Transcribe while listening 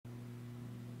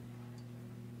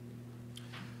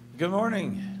Good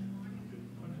morning.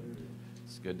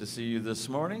 It's good to see you this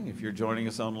morning. If you're joining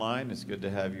us online, it's good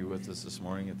to have you with us this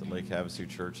morning at the Lake Havasu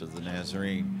Church of the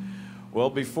Nazarene.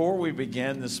 Well, before we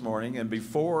begin this morning and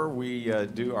before we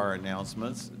do our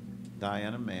announcements,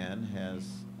 Diana Mann has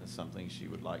something she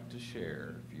would like to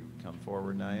share. If you would come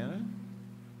forward, Diana.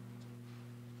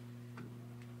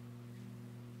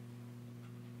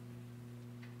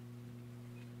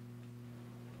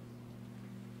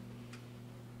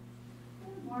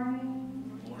 Good morning.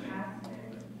 What I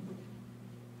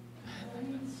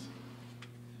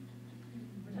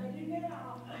do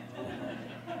now?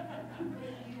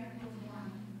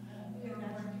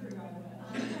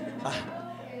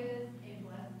 Is a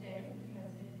blessed day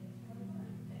because it is my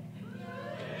birthday.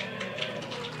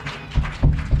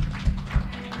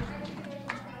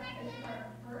 And it's our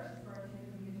first birthday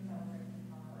that we get to celebrate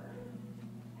tomorrow.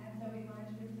 And so we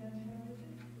wanted to present her with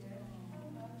this gift.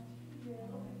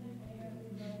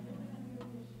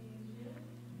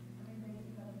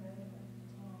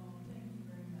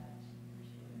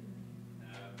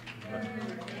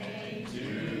 Birthday to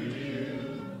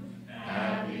you.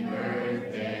 Happy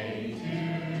birthday to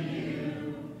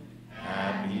you.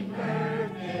 Happy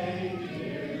birthday,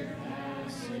 dear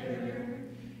Pastor.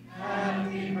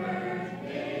 Happy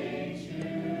birthday to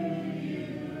you.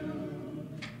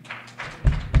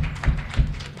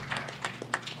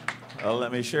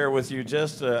 Let me share with you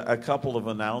just a couple of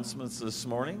announcements this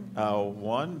morning.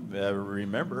 One,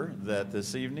 remember that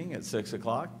this evening at 6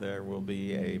 o'clock there will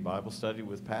be a Bible study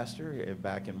with Pastor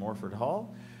back in Morford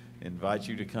Hall. Invite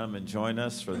you to come and join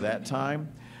us for that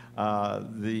time.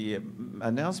 The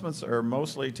announcements are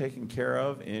mostly taken care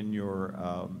of in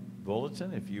your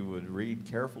bulletin. If you would read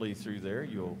carefully through there,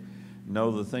 you'll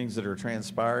know the things that are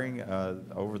transpiring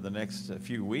over the next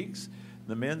few weeks.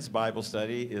 The men's Bible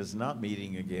study is not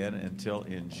meeting again until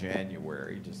in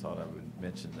January. Just thought I would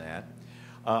mention that.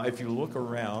 If you look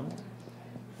around,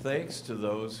 thanks to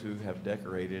those who have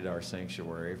decorated our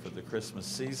sanctuary for the Christmas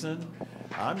season.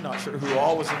 I'm not sure who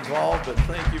all was involved, but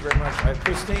thank you very much.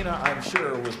 Christina, I'm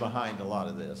sure, was behind a lot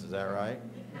of this. Is that right?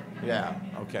 Yeah,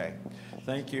 okay.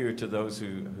 Thank you to those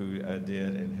who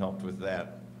did and helped with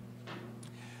that.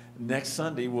 Next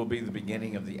Sunday will be the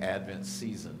beginning of the Advent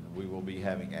season. We will be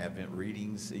having Advent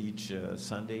readings each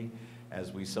Sunday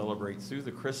as we celebrate through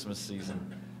the Christmas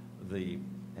season the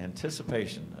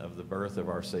anticipation of the birth of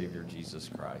our Savior, Jesus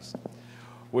Christ.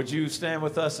 Would you stand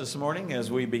with us this morning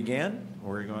as we begin?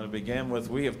 We're going to begin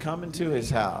with "We Have Come Into His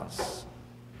House."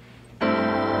 We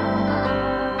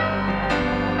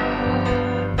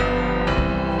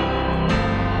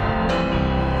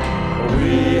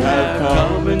have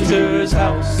come into His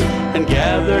house and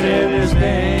gathered in His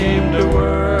name to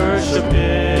worship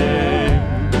Him.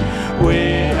 We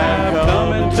have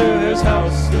come into His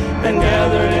house and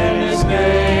gathered in His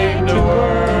name to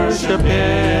worship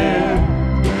Him.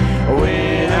 We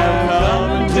have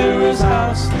come into His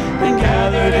house and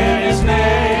gathered in His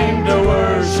name to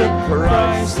worship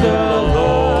Christ the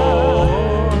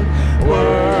Lord.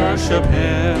 Worship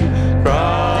Him,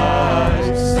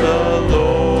 Christ the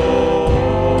Lord.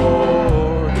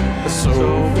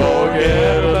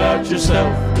 Forget about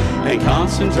yourself and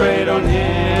concentrate on Him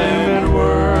and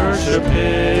worship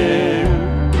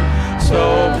Him.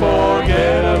 So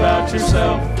forget about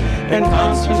yourself and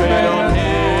concentrate on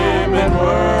Him and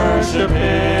worship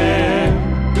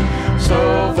Him.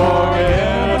 So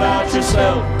forget about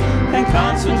yourself and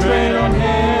concentrate on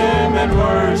Him and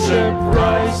worship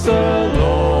Christ the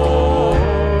Lord.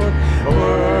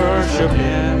 Worship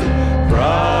Him,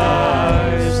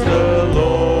 Christ the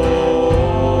Lord.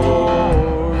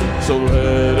 So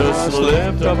let us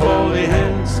lift up holy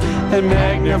hands and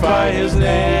magnify His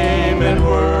name and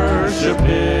worship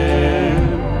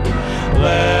Him.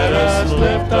 Let us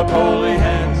lift up holy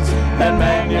hands and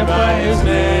magnify His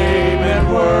name and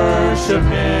worship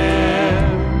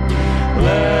Him.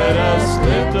 Let us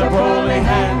lift up holy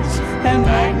hands and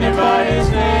magnify His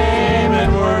name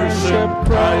and worship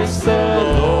Christ the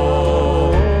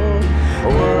Lord.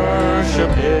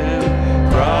 Worship Him,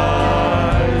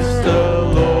 Christ the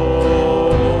Lord.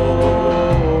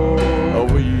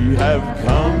 We have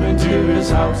come into His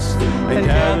house and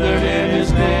gathered in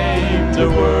His name to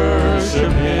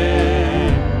worship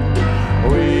Him.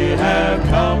 We have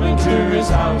come into His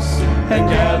house and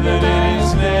gathered in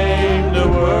His name to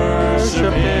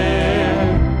worship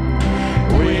Him.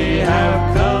 We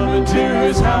have come into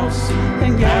His house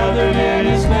and gathered in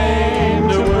His name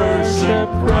to worship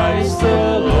Christ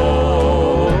the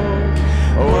Lord.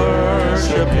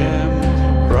 Worship Him,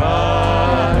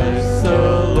 Christ the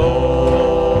Lord.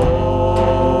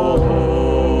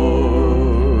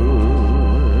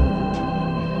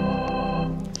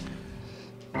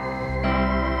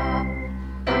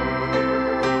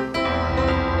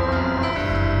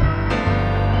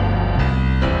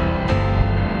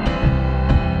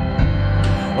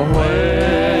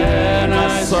 when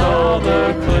I saw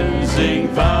the cleansing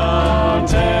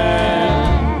fountain,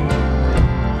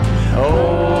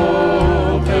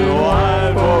 oh, to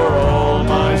wipe for all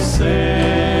my sin,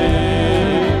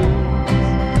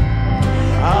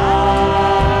 I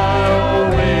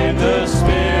obeyed the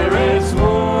Spirit's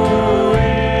wooing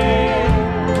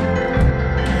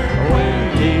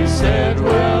when He said,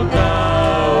 "Well,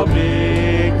 thou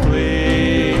be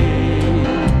clean."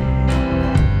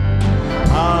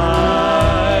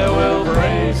 I will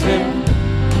praise Him.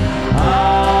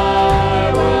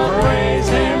 I will praise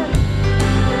Him.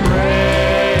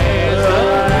 Praise the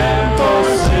Lamb for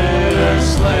sinners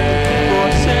slain. For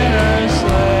sinners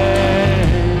slain.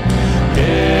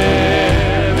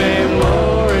 Give Him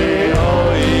glory,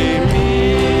 all ye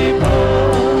people.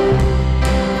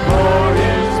 For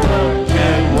His blood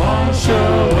can wash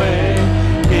away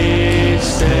each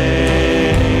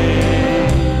stain.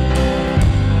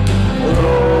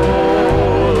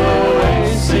 Though the way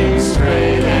seems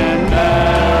straight and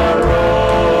narrow,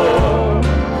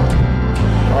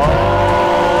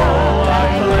 all I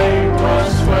claimed was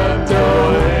swept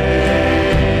away.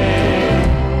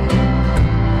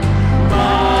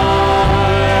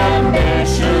 My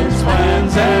ambitions,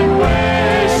 plans, and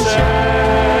wishes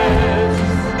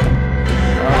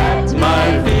at my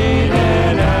feet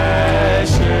in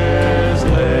ashes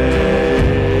lay.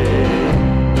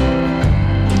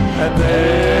 And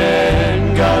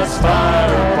then God's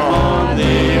fire upon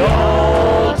the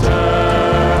altar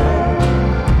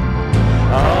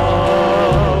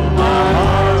of my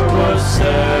heart was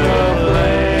set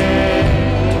ablaze.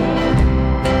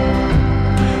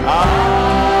 I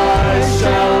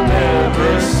shall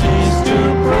never cease to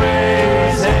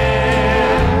praise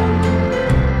Him.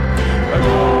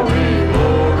 Glory,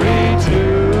 glory to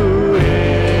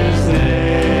His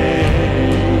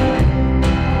name.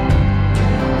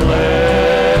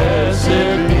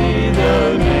 Blessed be the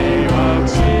name of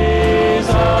Jesus.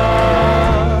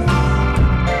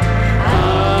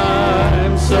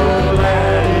 I'm so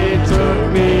glad He took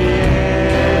me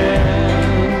in.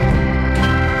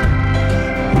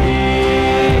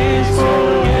 He's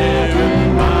forgiven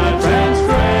my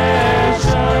transgressions.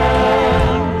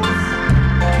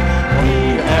 He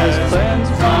has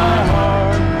cleansed my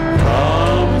heart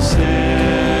from sin.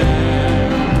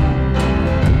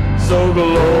 So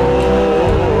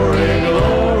glory,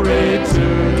 glory to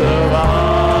the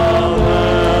Father.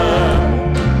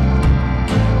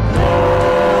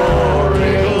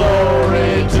 Glory,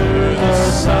 glory to the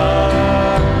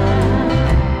Son.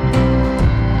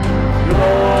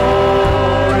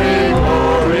 Glory,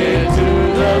 glory to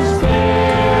the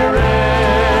Spirit.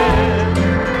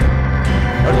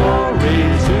 Glory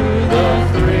to the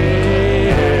Three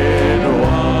in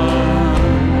One.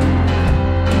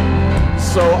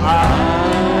 So I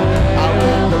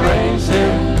will praise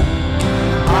Him.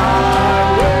 I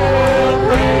will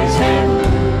praise Him.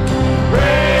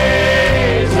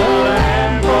 Praise the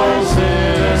Lamb for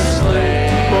sinners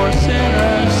slain. For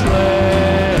sinners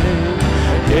slain.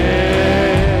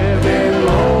 Give Him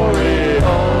glory,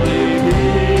 all ye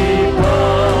people.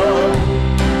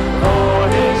 For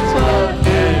His blood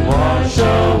can wash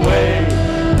away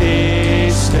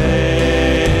each stain.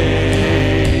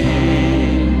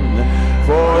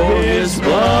 For His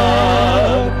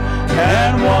blood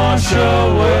can wash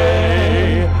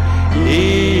away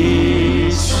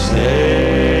each stain.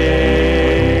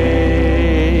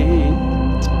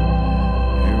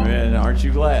 Amen. Aren't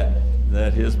you glad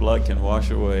that His blood can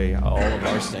wash away all of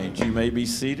our stains? You may be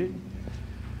seated.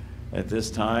 At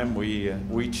this time,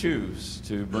 we choose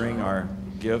to bring our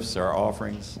gifts, our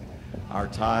offerings, our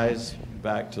tithes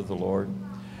back to the Lord.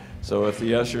 So if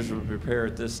the ushers would prepare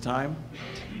at this time,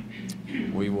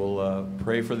 we will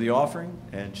pray for the offering,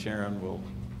 and Sharon will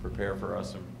prepare for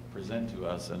us and present to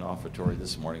us an offertory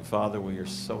this morning. Father, we are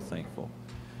so thankful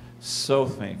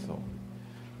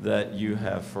that you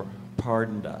have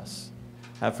pardoned us,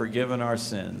 have forgiven our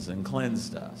sins, and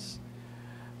cleansed us.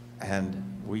 And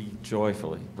we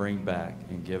joyfully bring back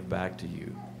and give back to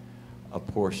you a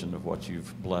portion of what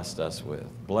you've blessed us with.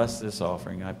 Bless this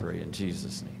offering, I pray, in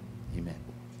Jesus' name. Amen.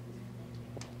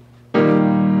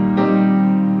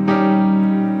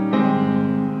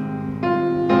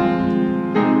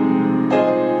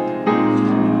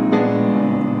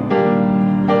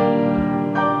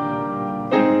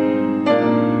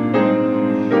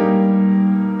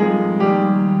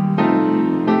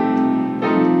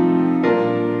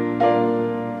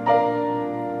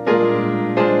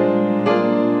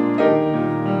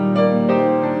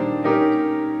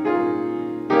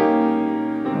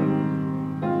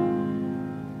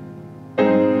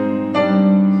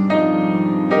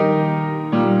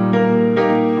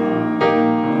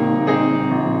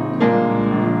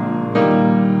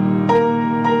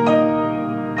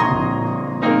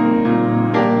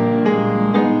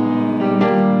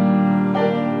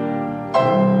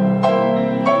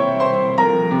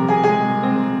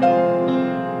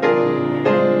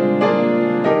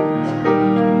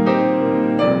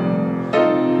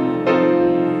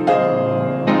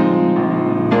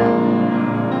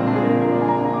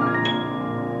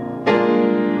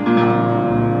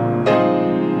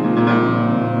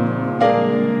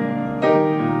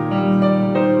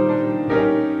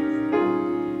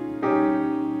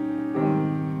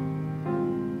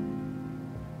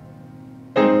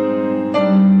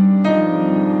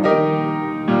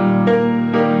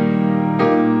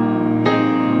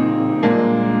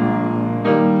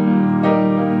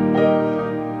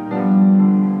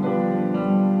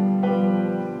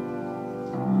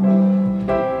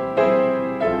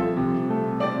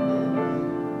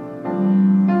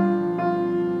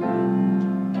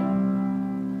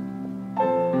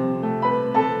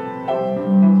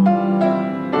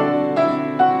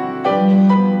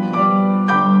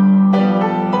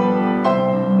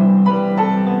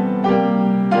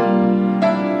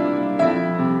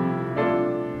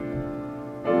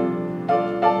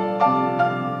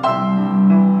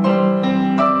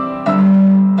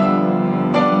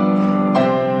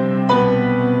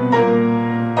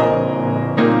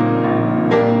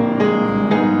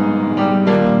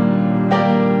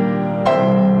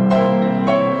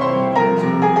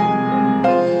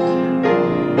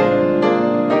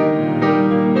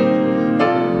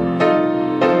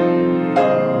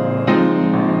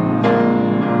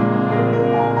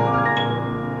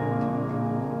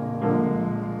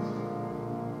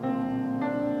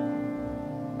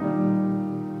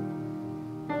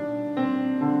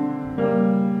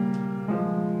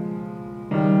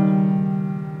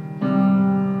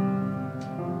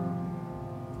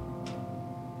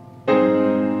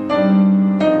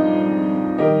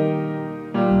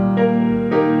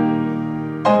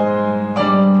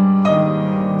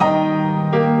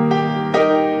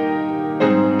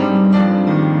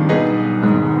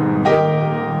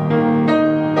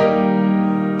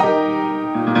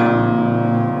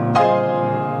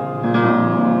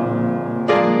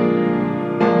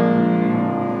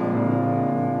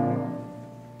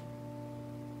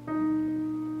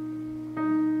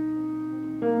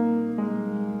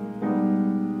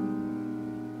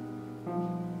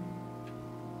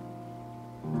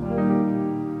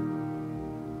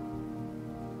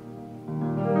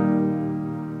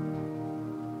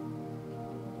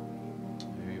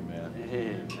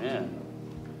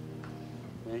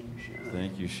 Thank you, Sharon.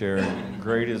 Thank you, Sharon.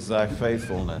 Great is thy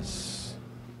faithfulness.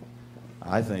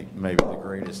 I think maybe the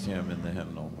greatest hymn in the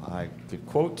hymnal. I could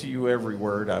quote to you every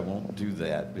word. I won't do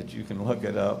that, but you can look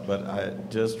it up. But I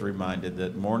just reminded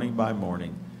that morning by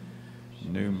morning,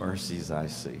 new mercies I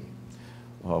see.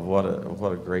 Well, what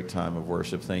a great time of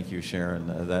worship. Thank you,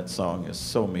 Sharon. That song is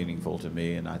so meaningful to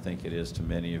me, and I think it is to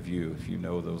many of you if you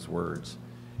know those words.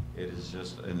 It is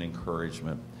just an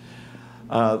encouragement.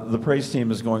 The praise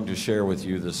team is going to share with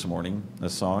you this morning a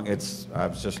song. I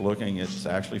was just looking, it's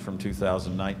actually from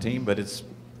 2019, but it's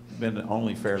been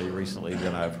only fairly recently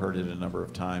that I've heard it a number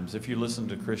of times. If you listen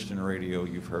to Christian radio,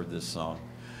 you've heard this song.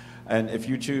 And if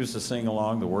you choose to sing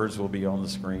along, the words will be on the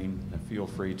screen. Feel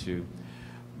free to.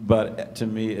 But to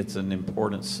me, it's an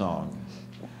important song.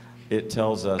 It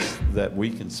tells us that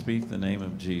we can speak the name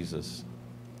of Jesus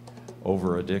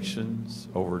over addictions,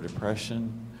 over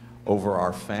depression, over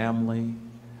our family.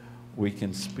 We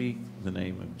can speak the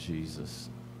name of Jesus,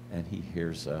 and he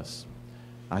hears us.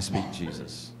 I speak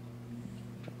Jesus.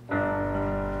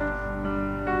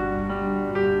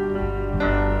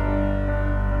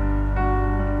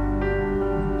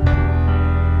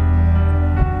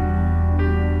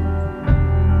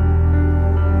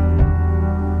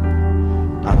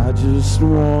 I just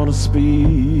want to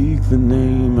speak the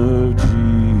name of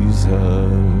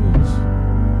Jesus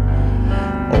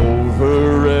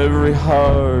over every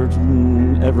heart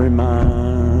and every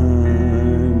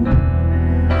mind,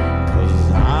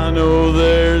 'cause I know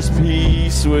there's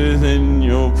peace within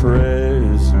your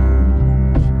presence.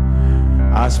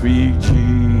 I speak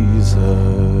Jesus.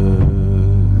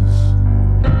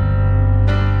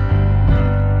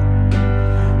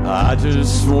 I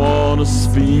just want to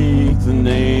speak the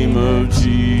name of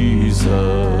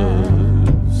Jesus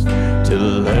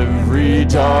till every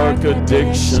dark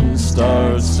addiction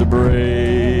starts to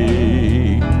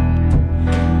break,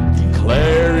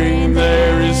 declaring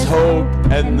there is hope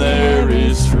and there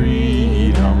is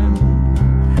freedom.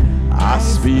 I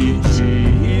speak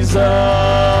Jesus,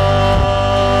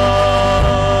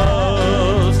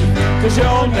 'cause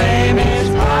your name is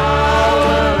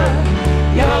power,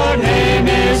 your name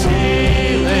is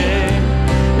healing,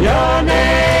 your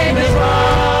name is life.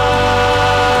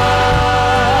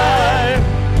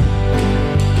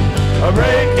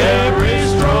 Break every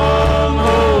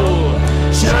stronghold,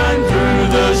 shine through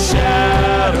the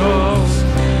shadows,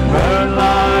 burn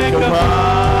like a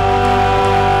fire.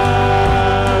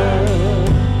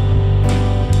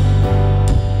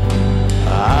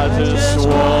 I just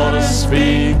want to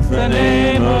speak the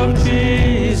name of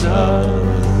Jesus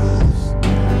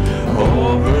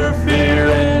over fear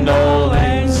and all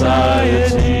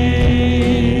anxiety,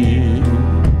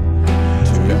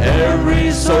 to every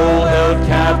soul held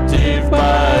captive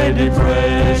by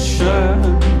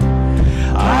depression.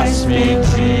 I speak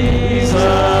Jesus,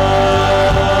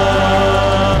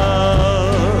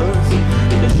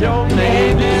 'cause your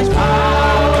name is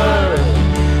power,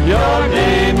 your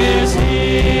name is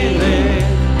healing,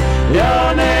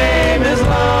 your name is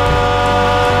life.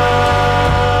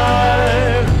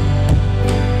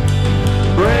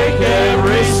 Break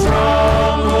every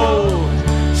stronghold,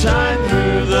 shine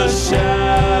through the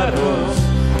shadows,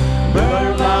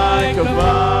 burn like a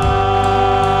fire.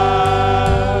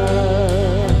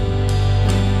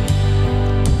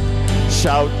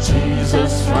 Shout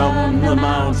Jesus from the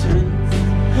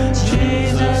mountains,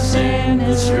 Jesus in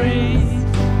the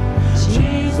streets,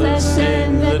 Jesus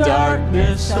in the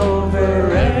darkness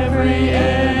over every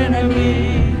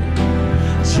enemy.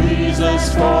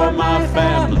 Jesus for my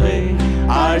family,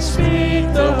 I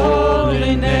speak the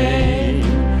holy name,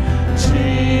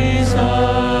 Jesus.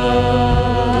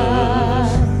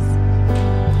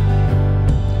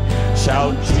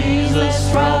 Shout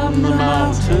Jesus from the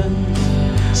mountains,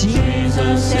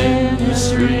 Jesus in the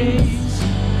streets,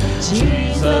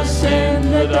 Jesus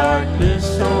in the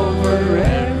darkness over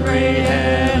every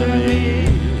enemy.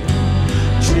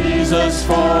 Jesus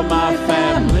for my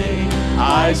family,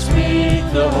 I speak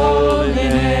the holy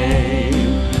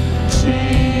name,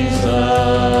 Jesus.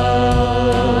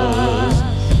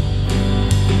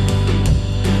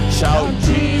 Shout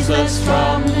Jesus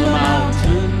from the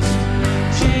mountains,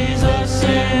 Jesus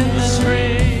in the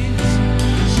streets,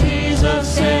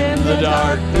 Jesus in the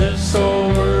darkness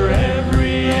over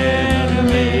every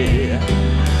enemy.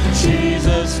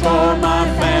 Jesus for my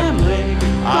family,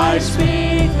 I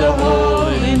speak the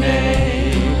holy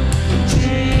name,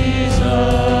 Jesus.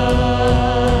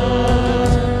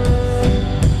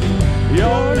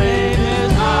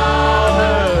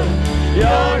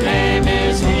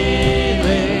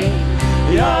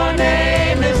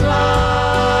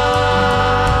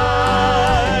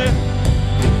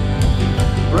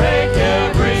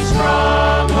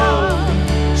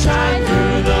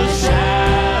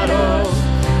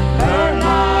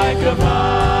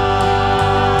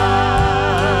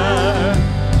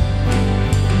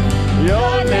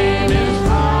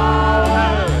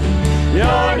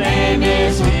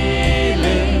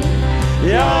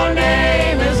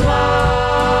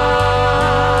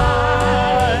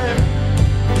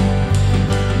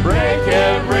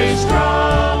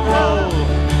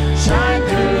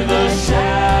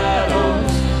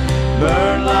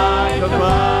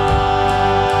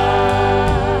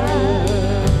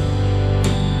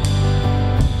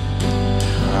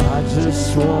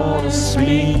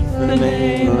 the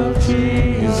name of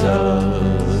Jesus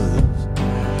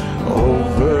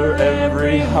over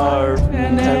every heart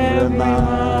and every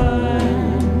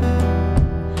mind.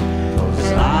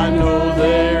 'Cause I know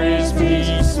there is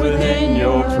peace within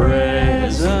your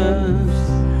presence.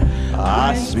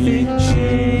 I speak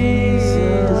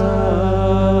Jesus.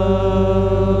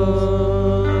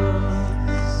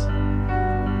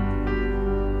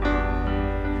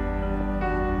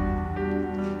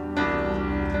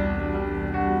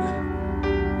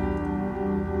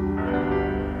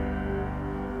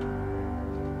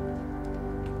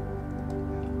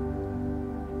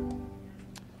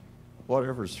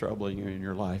 Whatever's troubling you in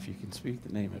your life, you can speak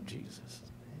the name of Jesus.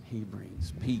 He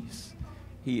brings peace.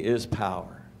 He is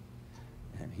power.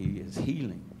 And He is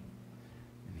healing.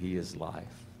 And He is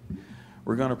life.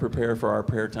 We're going to prepare for our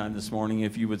prayer time this morning.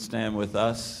 If you would stand with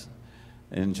us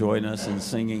and join us in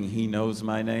singing He Knows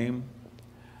My Name.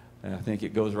 And I think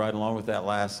it goes right along with that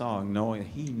last song, knowing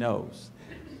He knows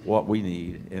what we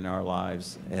need in our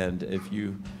lives. And if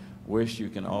you wish, you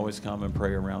can always come and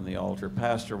pray around the altar.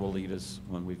 Pastor will lead us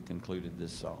when we've concluded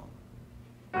this song.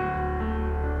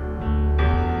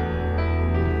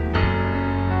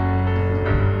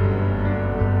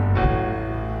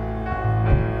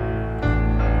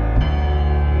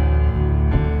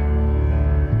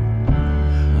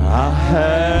 I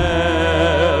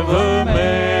have a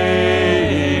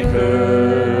maker.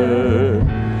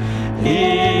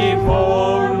 He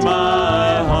formed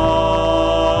my heart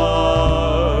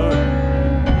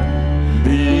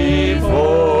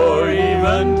before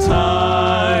even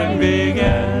time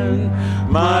began.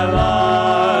 My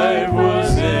life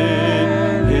was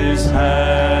in His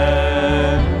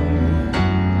hand.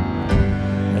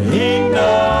 He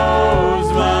knows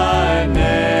my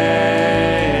name.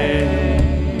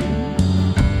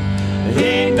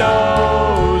 He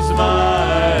knows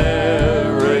my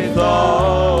every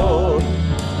thought.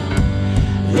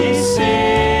 He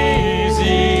sees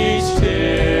each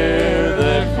tear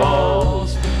that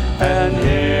falls and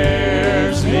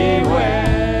hears me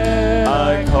when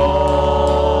I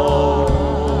call.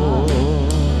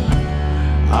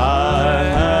 I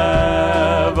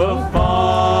have a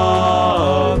Father.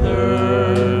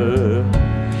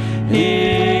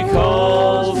 He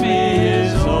calls me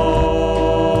His own.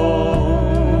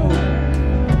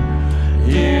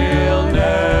 He'll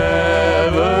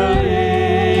never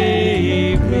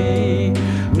leave me,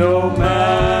 no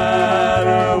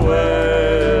matter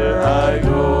where I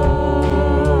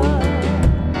go.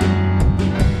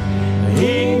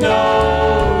 He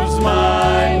knows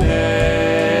my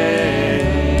name.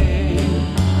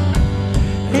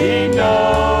 He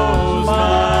knows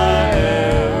my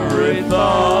every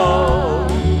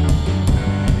thought.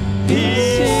 He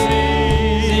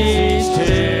sees each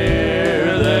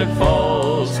tear that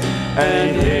falls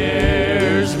and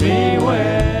hears me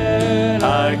when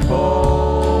I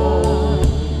call.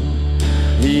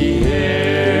 He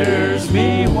hears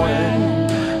me when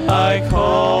I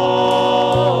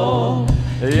call.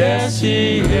 Yes,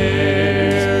 He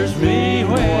hears me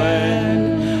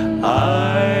when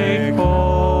I call.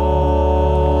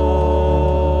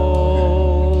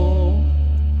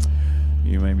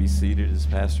 You may be seated as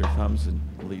Pastor comes and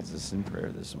leads us in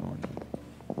prayer this morning.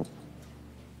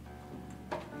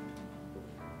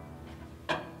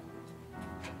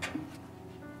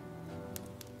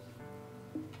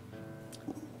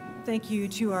 Thank you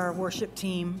to our worship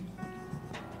team.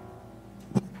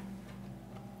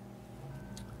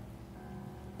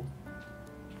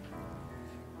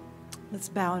 Let's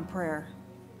bow in prayer.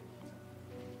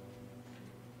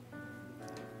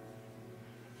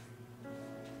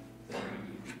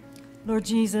 Lord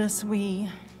Jesus, we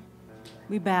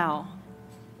bow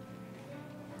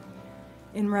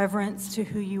in reverence to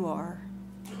who You are.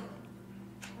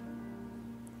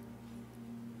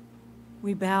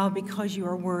 We bow because You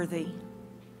are worthy.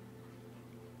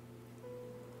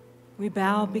 We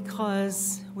bow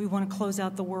because we want to close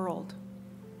out the world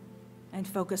and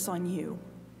focus on You.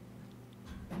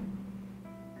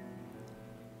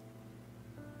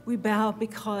 We bow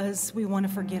because we want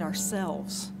to forget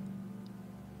ourselves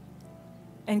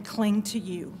and cling to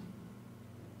You.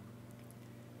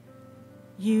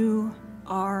 You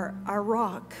are our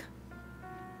rock.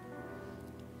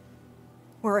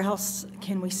 Where else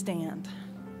can we stand?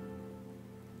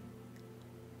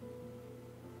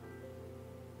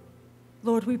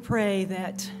 Lord, we pray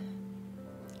that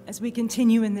as we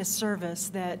continue in this service,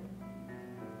 that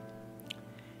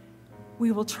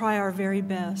we will try our very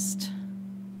best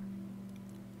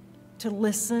to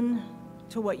listen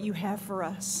to what You have for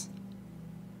us.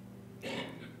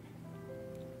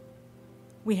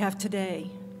 We have today.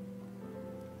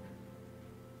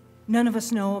 None of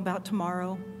us know about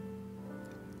tomorrow.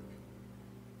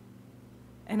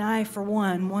 And I, for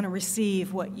one, want to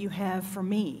receive what you have for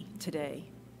me today.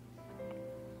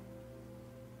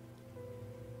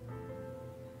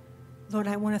 Lord,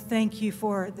 I want to thank you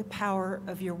for the power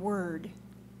of your word.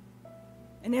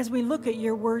 And as we look at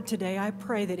your word today, I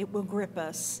pray that it will grip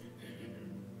us.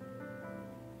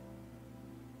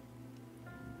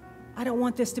 I don't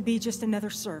want this to be just another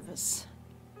service.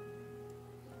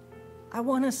 I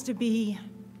want us to be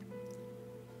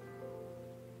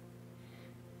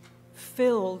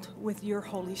filled with your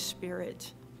Holy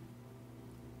Spirit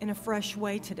in a fresh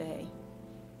way today.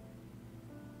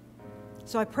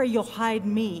 So I pray you'll hide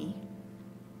me,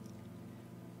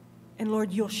 and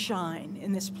Lord, you'll shine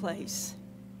in this place,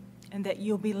 and that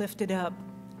you'll be lifted up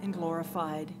and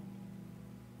glorified.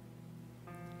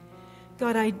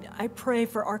 God, I pray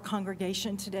for our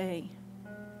congregation today.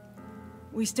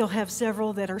 We still have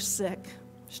several that are sick,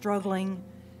 struggling,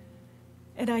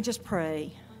 and I just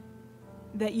pray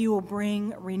that you will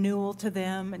bring renewal to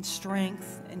them and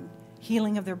strength and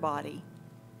healing of their body.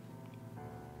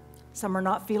 Some are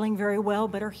not feeling very well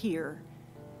but are here,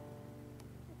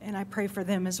 and I pray for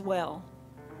them as well.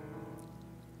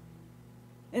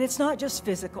 And it's not just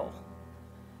physical.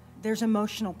 There's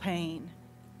emotional pain.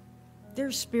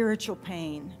 There's spiritual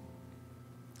pain.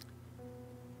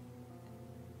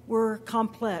 We're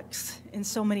complex in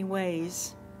so many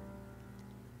ways.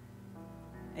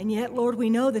 And yet, Lord, we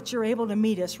know that you're able to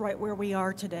meet us right where we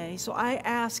are today. So I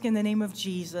ask in the name of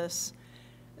Jesus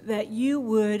that you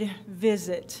would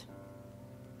visit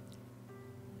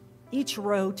each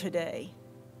row today.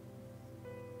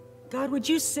 God, would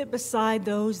you sit beside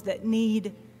those that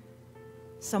need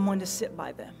someone to sit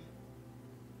by them?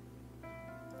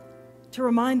 To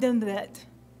remind them that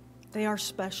they are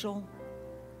special,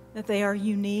 that they are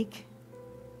unique,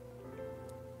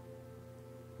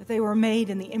 that they were made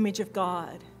in the image of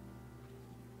God.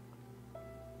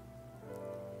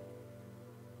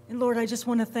 And Lord, I just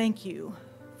want to thank you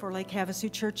for Lake Havasu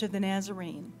Church of the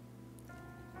Nazarene.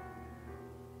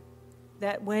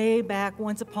 That way back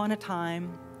once upon a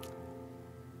time,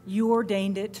 you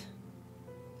ordained it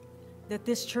that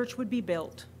this church would be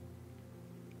built.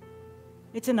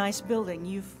 It's a nice building.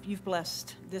 You've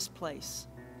blessed this place.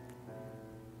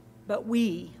 But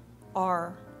we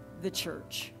are the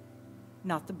church,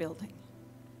 not the building.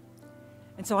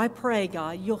 And so I pray,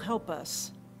 God, you'll help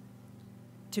us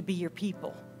to be your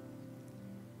people.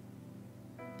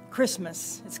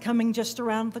 Christmas is coming just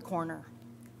around the corner.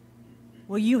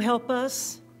 Will you help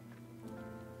us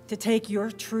to take your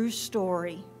true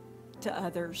story to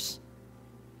others?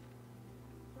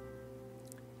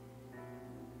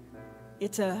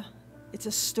 It's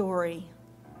a story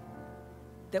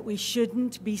that we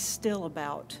shouldn't be still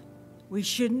about. We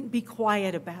shouldn't be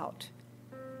quiet about.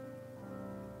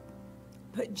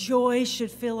 But joy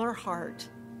should fill our heart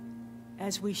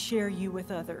as we share you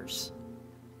with others.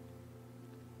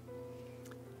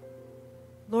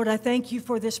 Lord, I thank you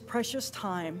for this precious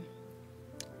time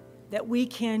that we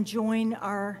can join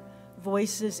our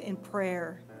voices in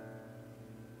prayer,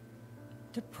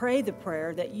 to pray the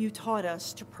prayer that you taught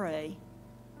us to pray.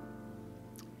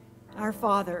 Our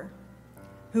Father,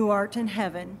 who art in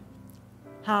heaven,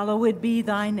 hallowed be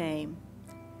thy name.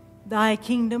 Thy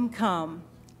kingdom come,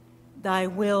 thy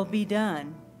will be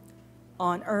done,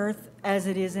 on earth as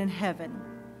it is in heaven.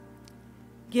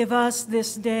 Give us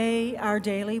this day our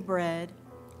daily bread,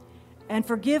 and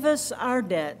forgive us our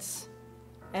debts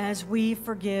as we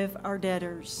forgive our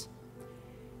debtors.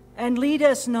 And lead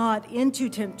us not into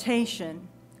temptation,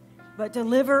 but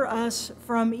deliver us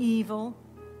from evil.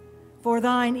 For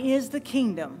thine is the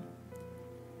kingdom,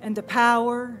 and the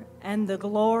power, and the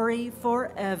glory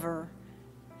forever.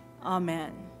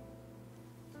 Amen.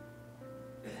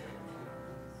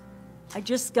 I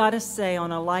just got to say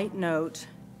on a light note,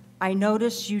 I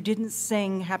noticed you didn't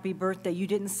sing happy birthday. You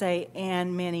didn't say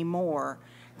and many more,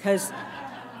 because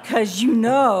you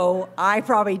know I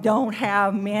probably don't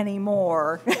have many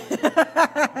more.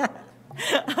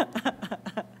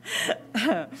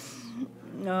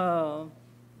 No.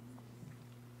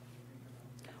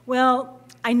 Well,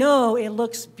 I know it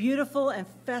looks beautiful and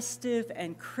festive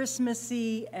and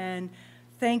Christmassy, and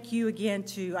thank you again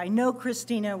to, I know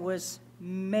Christina was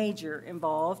major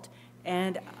involved,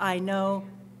 and I know,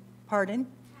 pardon?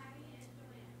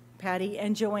 Patty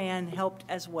and Joanne helped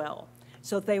as well.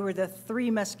 So they were the three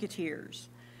musketeers.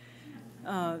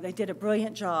 They did a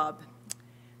brilliant job.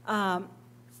 And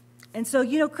so,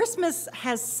 you know, Christmas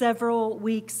has several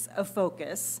weeks of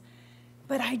focus,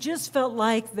 but I just felt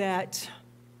like that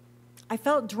I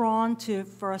felt drawn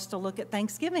for us to look at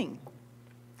Thanksgiving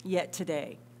yet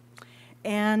today.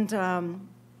 And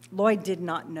Lloyd did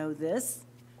not know this,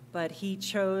 but he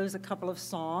chose a couple of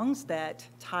songs that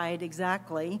tied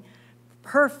exactly,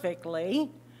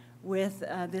 perfectly with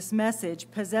this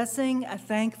message, Possessing a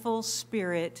Thankful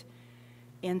Spirit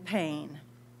in Pain.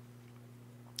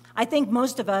 I think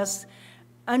most of us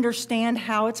understand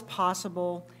how it's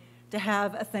possible to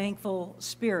have a thankful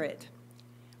spirit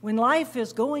when life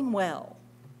is going well,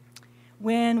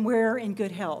 when we're in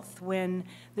good health, when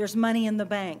there's money in the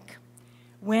bank,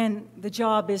 when the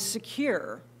job is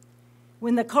secure,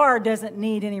 when the car doesn't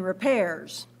need any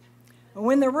repairs,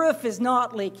 when the roof is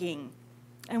not leaking,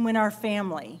 and when our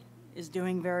family is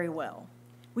doing very well.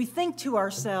 We think to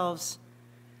ourselves,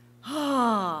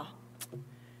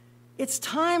 it's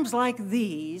times like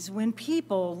these when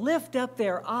people lift up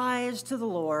their eyes to the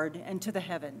Lord and to the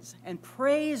heavens and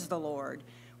praise the Lord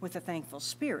with a thankful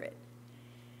spirit.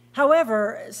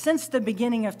 However, since the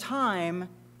beginning of time,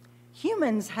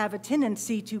 humans have a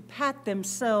tendency to pat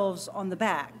themselves on the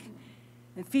back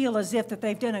and feel as if that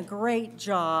they've done a great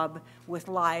job with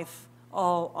life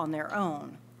all on their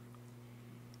own.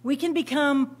 We can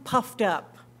become puffed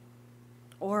up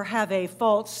or have a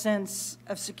false sense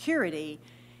of security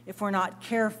if we're not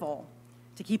careful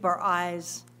to keep our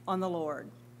eyes on the Lord.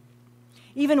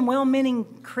 Even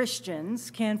well-meaning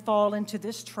Christians can fall into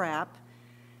this trap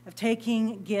of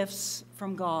taking gifts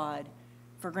from God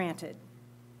for granted.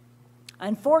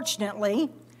 Unfortunately,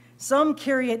 some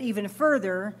carry it even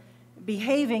further,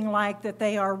 behaving like that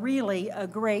they are really a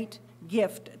great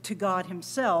gift to God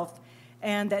himself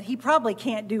and that he probably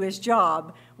can't do his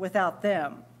job without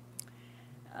them.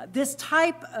 This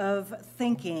type of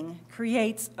thinking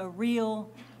creates a real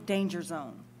danger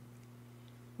zone.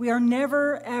 We are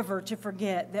never, ever to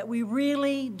forget that we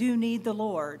really do need the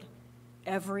Lord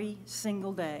every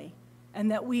single day,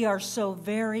 and that we are so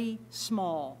very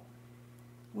small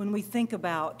when we think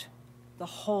about the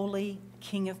holy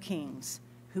King of Kings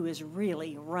who is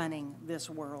really running this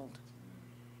world.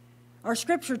 Our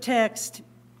scripture text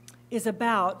is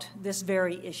about this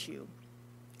very issue.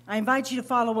 I invite you to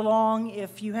follow along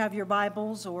if you have your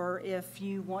Bibles or if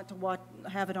you want to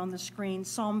have it on the screen.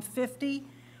 Psalm 50,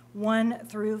 1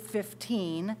 through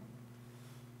 15.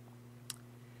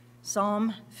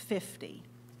 Psalm 50,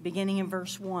 beginning in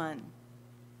verse 1.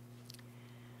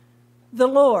 The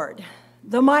Lord,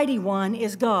 the mighty one,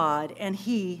 is God, and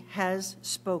he has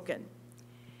spoken.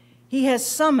 He has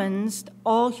summoned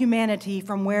all humanity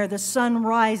from where the sun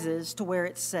rises to where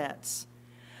it sets.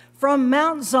 From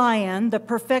Mount Zion, the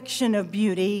perfection of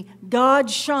beauty, God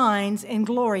shines in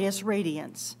glorious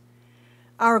radiance.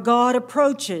 Our God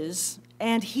approaches,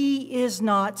 and he is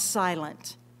not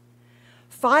silent.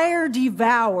 Fire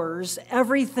devours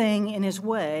everything in his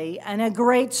way, and a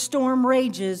great storm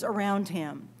rages around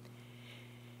him.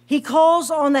 He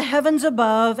calls on the heavens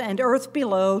above and earth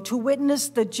below to witness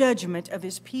the judgment of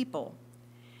his people.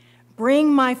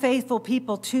 Bring my faithful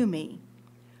people to me,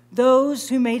 those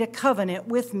who made a covenant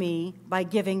with me by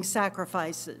giving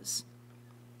sacrifices.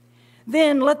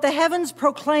 Then let the heavens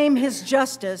proclaim his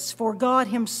justice, for God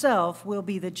himself will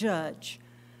be the judge.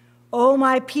 O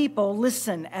my people,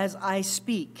 listen as I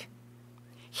speak.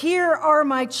 Here are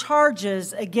my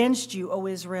charges against you, O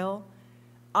Israel.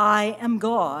 I am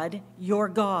God, your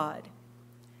God.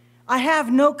 I have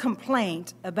no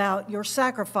complaint about your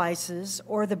sacrifices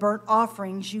or the burnt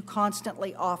offerings you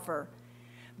constantly offer.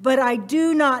 But I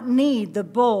do not need the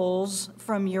bulls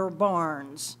from your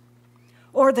barns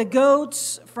or the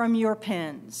goats from your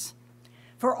pens.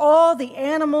 For all the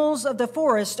animals of the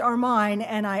forest are mine,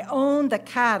 and I own the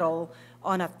cattle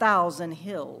on 1,000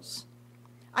 hills.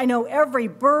 I know every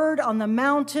bird on the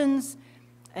mountains,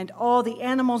 and all the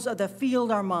animals of the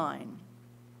field are mine.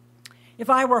 If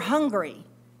I were hungry,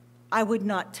 I would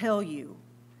not tell you,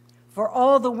 for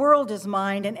all the world is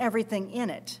mine and everything in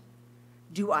it.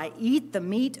 Do I eat the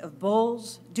meat of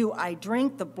bulls? Do I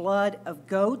drink the blood of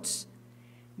goats?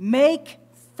 Make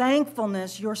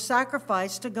thankfulness your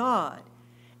sacrifice to God,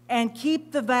 and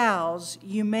keep the vows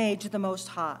you made to the Most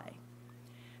High.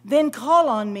 Then call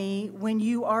on me when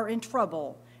you are in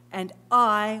trouble, and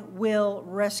I will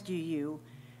rescue you,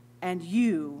 and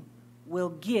you will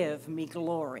give me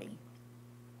glory.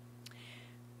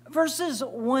 Verses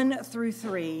 1 through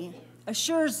 3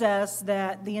 assures us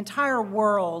that the entire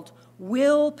world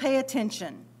will pay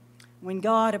attention when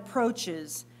God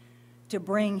approaches to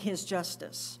bring his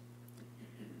justice.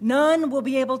 None will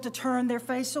be able to turn their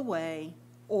face away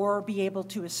or be able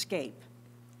to escape.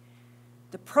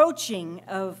 The approaching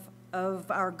of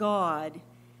our God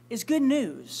is good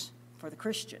news for the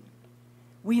Christian.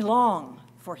 We long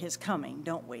for his coming,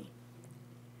 don't we?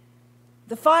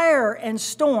 The fire and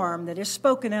storm that is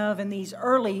spoken of in these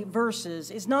early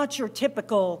verses is not your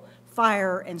typical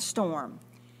fire and storm,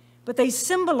 but they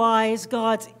symbolize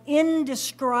God's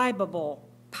indescribable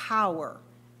power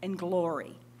and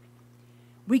glory.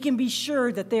 We can be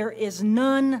sure that there is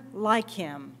none like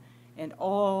him in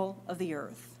all of the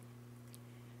earth.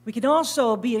 We can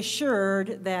also be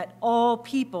assured that all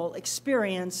people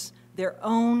experience their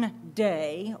own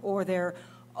day or their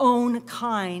own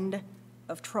kind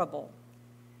of trouble.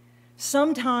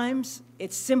 Sometimes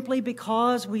it's simply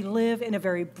because we live in a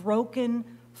very broken,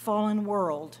 fallen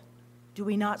world. Do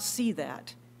we not see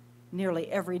that nearly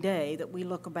every day that we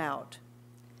look about?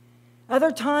 Other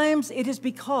times it is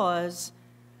because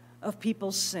of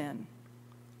people's sin.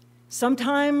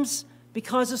 Sometimes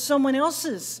because of someone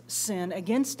else's sin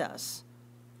against us,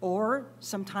 or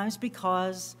sometimes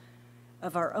because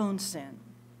of our own sin.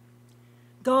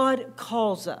 God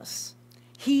calls us.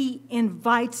 He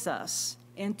invites us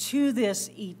into this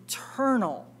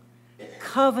eternal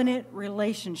covenant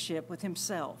relationship with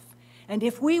himself. And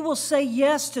if we will say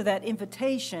yes to that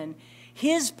invitation,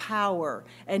 his power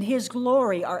and his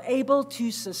glory are able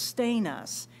to sustain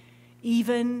us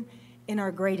even in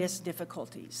our greatest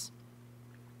difficulties.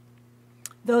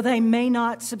 Though they may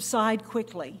not subside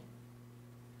quickly,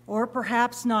 or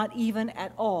perhaps not even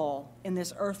at all in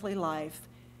this earthly life,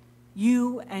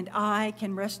 you and I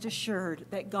can rest assured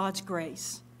that God's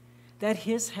grace, that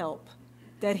his help,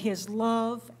 that his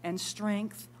love and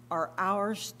strength are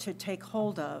ours to take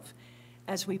hold of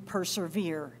as we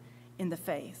persevere in the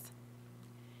faith.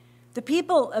 The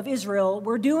people of Israel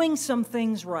were doing some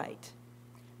things right,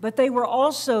 but they were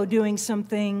also doing some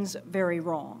things very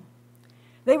wrong.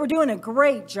 They were doing a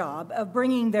great job of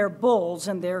bringing their bulls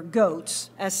and their goats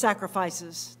as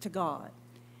sacrifices to God.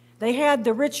 They had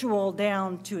the ritual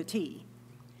down to a T.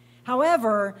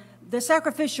 However, the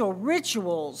sacrificial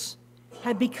rituals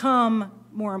had become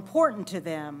more important to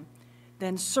them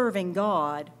than serving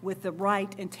God with the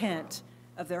right intent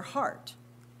of their heart.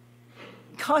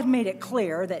 God made it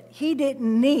clear that he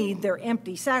didn't need their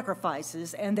empty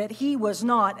sacrifices and that he was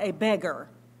not a beggar.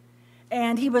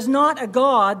 And he was not a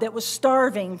God that was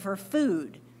starving for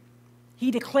food.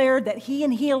 He declared that he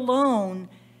and he alone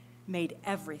made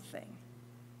everything.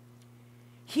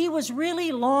 He was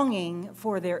really longing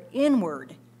for their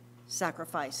inward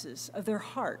sacrifices of their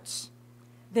hearts,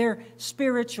 their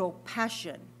spiritual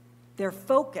passion, their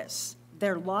focus,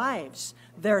 their lives,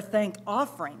 their thank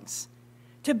offerings,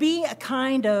 to be a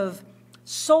kind of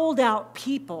sold-out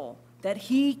people that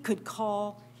he could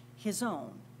call his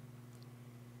own.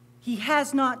 He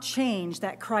has not changed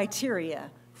that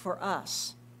criteria for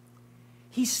us.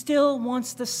 He still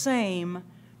wants the same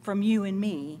from you and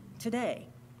me today.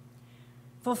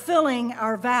 Fulfilling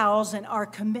our vows and our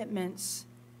commitments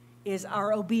is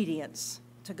our obedience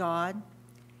to God,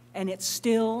 and it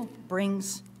still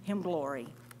brings him glory.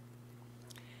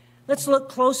 Let's look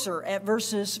closer at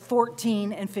verses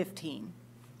 14 and 15.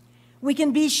 We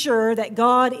can be sure that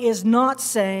God is not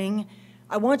saying,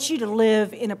 I want you to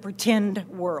live in a pretend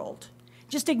world.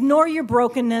 Just ignore your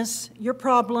brokenness, your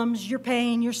problems, your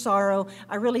pain, your sorrow.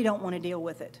 I really don't want to deal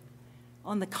with it.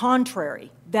 On the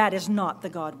contrary, that is not the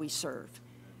God we serve.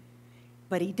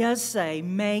 But he does say,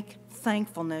 make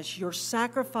thankfulness your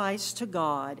sacrifice to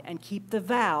God and keep the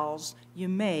vows you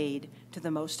made to the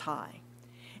Most High.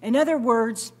 In other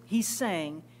words, he's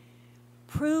saying,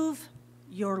 prove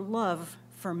your love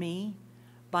for me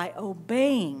by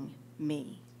obeying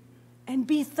me and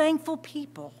be thankful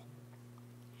people.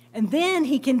 And then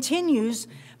he continues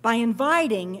by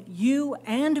inviting you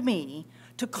and me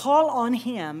to call on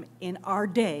him in our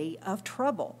day of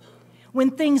trouble, when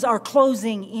things are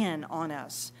closing in on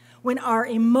us, when our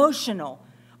emotional,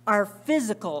 our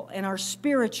physical, and our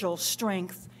spiritual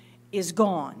strength is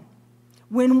gone,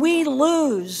 when we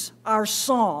lose our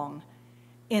song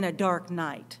in a dark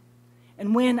night,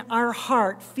 and when our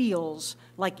heart feels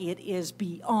like it is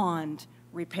beyond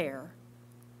repair.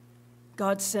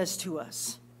 God says to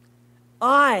us,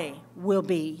 I will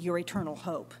be your eternal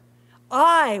hope.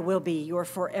 I will be your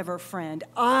forever friend.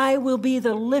 I will be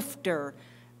the lifter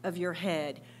of your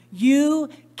head. You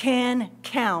can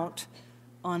count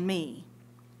on me.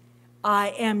 I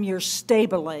am your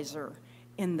stabilizer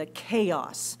in the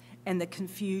chaos and the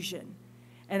confusion.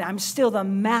 And I'm still the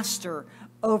master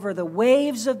over the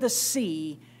waves of the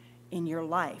sea in your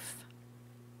life.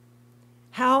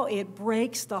 How it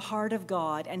breaks the heart of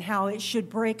God, and how it should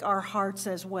break our hearts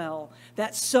as well,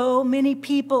 that so many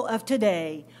people of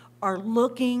today are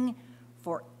looking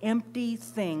for empty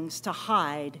things to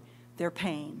hide their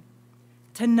pain,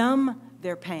 to numb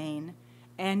their pain,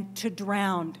 and to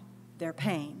drown their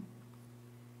pain.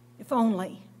 If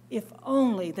only If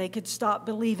only they could stop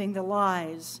believing the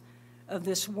lies of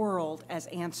this world as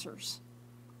answers.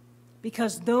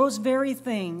 Because those very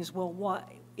things will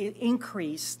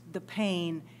increase the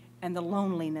pain and the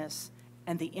loneliness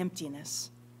and the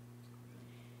emptiness.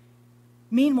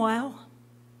 Meanwhile,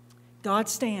 God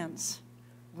stands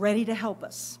ready to help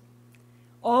us.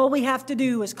 All we have to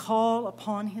do is call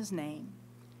upon his name.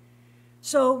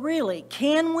 So really,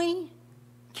 can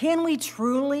we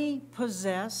truly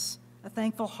possess a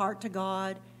thankful heart to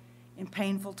God in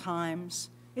painful times?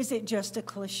 Is it just a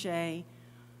cliche?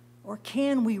 Or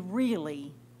can we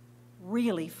really,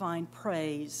 really find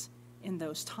praise in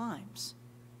those times?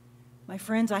 My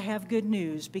friends, I have good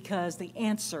news, because the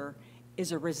answer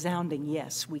is a resounding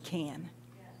yes, we can.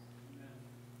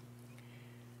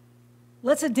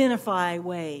 Let's identify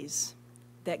ways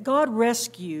that God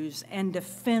rescues and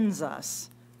defends us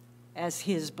as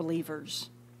his believers.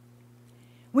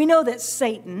 We know that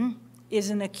Satan is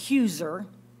an accuser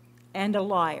and a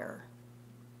liar.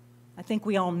 I think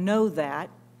we all know that,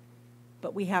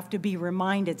 but we have to be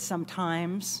reminded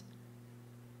sometimes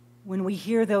when we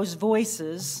hear those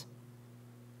voices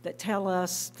that tell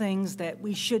us things that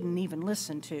we shouldn't even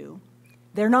listen to.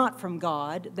 They're not from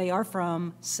God, they are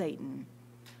from Satan.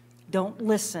 Don't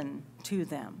listen to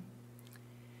them.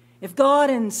 If God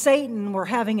and Satan were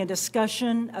having a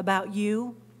discussion about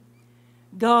you,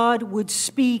 God would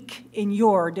speak in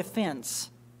your defense.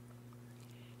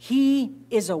 He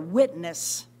is a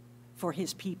witness for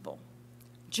his people.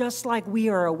 Just like we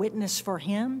are a witness for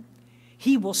him,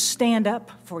 he will stand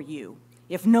up for you.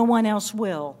 If no one else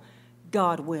will,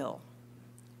 God will.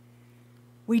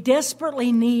 We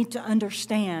desperately need to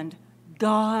understand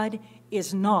God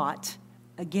is not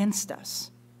against us.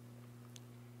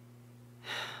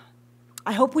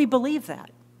 I hope we believe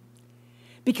that,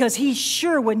 because he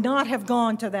sure would not have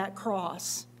gone to that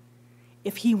cross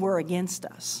if he were against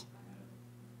us.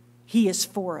 He is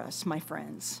for us, my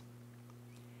friends.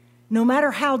 No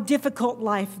matter how difficult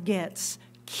life gets,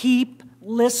 keep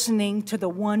listening to the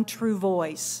one true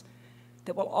voice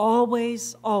that will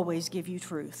always, always give you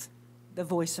truth, the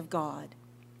voice of God.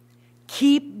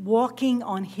 Keep walking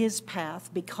on his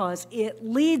path, because it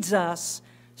leads us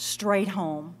straight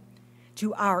home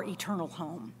to our eternal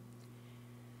home.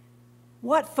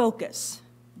 What focus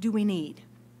do we need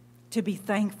to be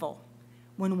thankful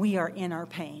when we are in our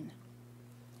pain?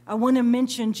 I want to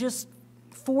mention just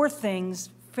 4 things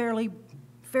fairly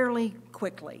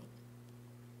quickly.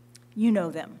 You know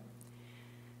them.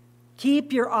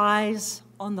 Keep your eyes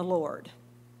on the Lord.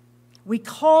 We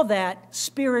call that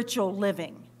spiritual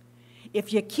living.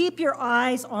 If you keep your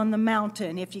eyes on the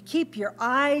mountain, if you keep your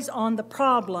eyes on the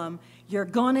problem, you're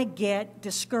going to get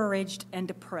discouraged and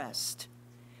depressed.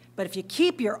 But if you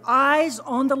keep your eyes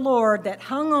on the Lord that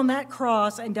hung on that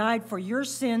cross and died for your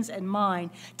sins and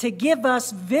mine to give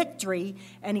us victory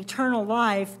and eternal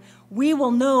life, we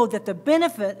will know that the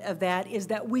benefit of that is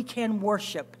that we can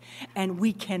worship and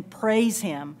we can praise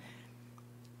him.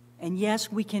 And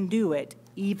yes, we can do it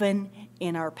even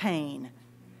in our pain.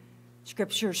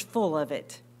 Scripture's full of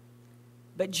it.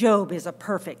 But Job is a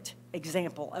perfect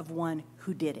example of one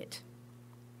who did it.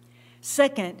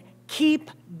 Second, keep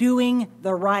doing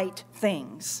the right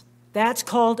things. That's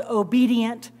called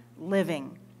obedient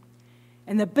living.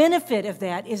 And the benefit of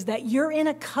that is that you're in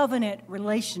a covenant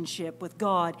relationship with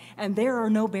God, and there are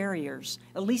no barriers,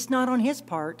 at least not on his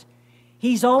part.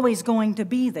 He's always going to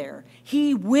be there.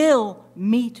 He will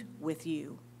meet with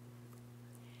you.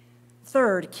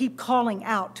 Third, keep calling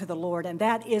out to the Lord, and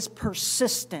that is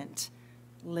persistent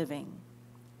living.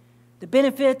 The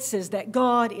benefits is that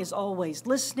God is always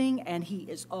listening and he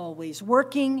is always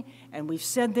working, and we've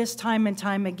said this time and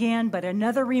time again, but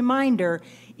another reminder,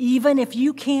 even if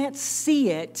you can't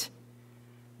see it,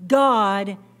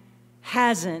 God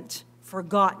hasn't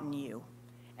forgotten you,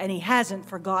 and he hasn't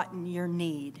forgotten your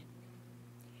need.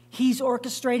 He's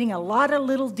orchestrating a lot of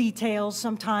little details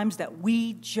sometimes that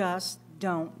we just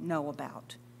don't know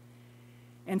about.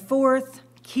 And fourth,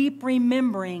 keep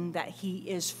remembering that he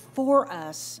is for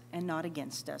us and not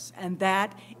against us, and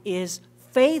that is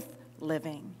faith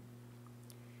living.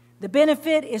 The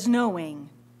benefit is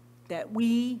knowing that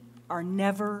we are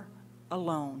never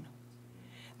alone.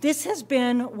 This has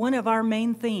been one of our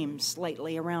main themes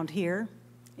lately around here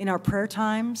in our prayer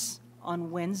times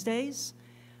on Wednesdays,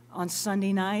 on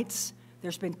Sunday nights.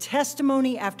 There's been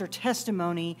testimony after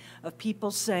testimony of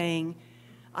people saying,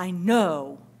 I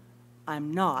know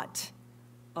I'm not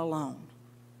alone.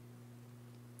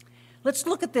 Let's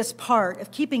look at this part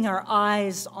of keeping our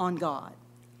eyes on God.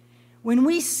 When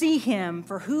we see him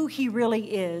for who he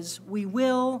really is, we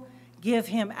will give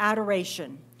him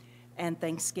adoration and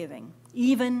thanksgiving,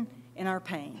 even in our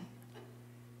pain.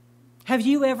 Have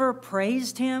you ever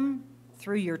praised him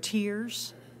through your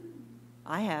tears?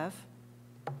 I have.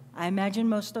 I imagine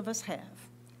most of us have,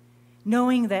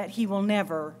 knowing that he will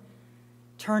never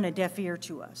turn a deaf ear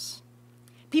to us.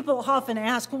 People often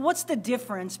ask, well, what's the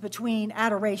difference between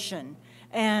adoration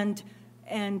and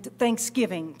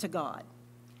thanksgiving to God?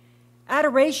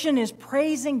 Adoration is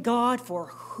praising God for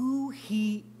who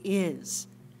he is.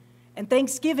 And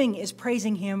thanksgiving is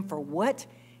praising him for what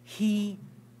he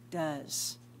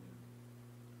does.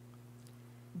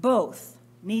 Both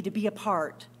need to be a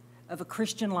part of a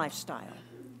Christian lifestyle.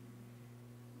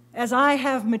 As I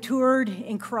have matured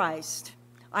in Christ,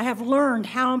 I have learned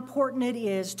how important it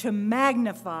is to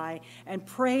magnify and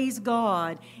praise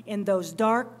God in those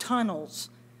dark tunnels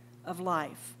of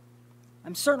life.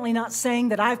 I'm certainly not saying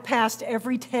that I've passed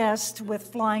every test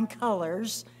with flying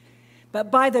colors,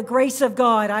 but by the grace of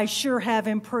God, I sure have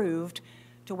improved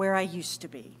to where I used to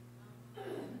be.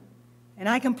 And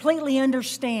I completely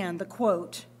understand the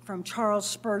quote from Charles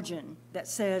Spurgeon that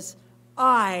says,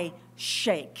 "I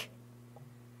shake,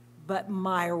 but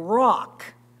my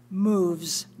rock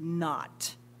moves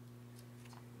not."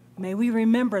 May we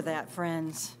remember that,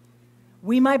 friends.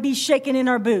 We might be shaken in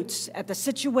our boots at the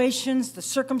situations, the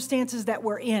circumstances that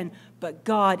we're in, but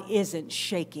God isn't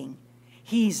shaking.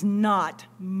 He's not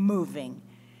moving.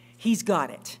 He's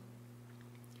got it.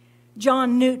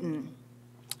 John Newton,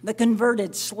 the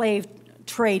converted slave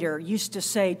trader, used to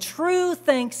say, true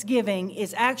thanksgiving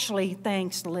is actually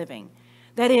thanks living.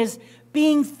 That is,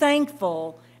 being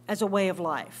thankful as a way of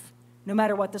life, no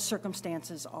matter what the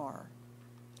circumstances are.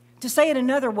 To say it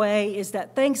another way is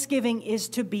that thanksgiving is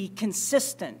to be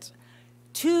consistent,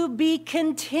 to be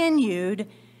continued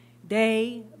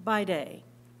day by day.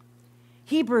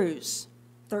 Hebrews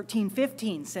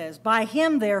 13:15 says, "By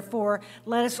him, therefore,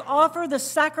 let us offer the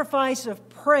sacrifice of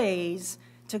praise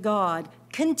to God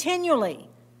continually.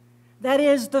 That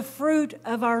is the fruit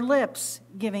of our lips,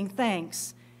 giving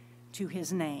thanks to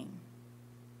his name."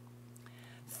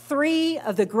 Three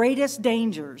of the greatest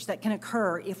dangers that can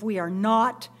occur if we are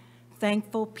not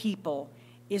thankful people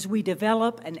is we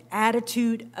develop an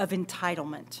attitude of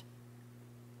entitlement,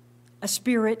 a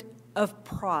spirit of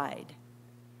pride,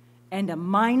 and a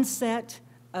mindset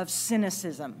of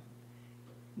cynicism,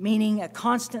 meaning a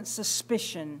constant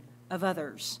suspicion of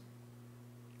others.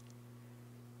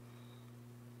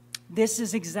 This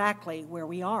is exactly where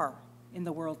we are in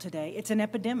the world today. It's an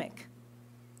epidemic.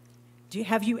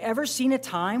 Have you ever seen a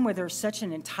time where there's such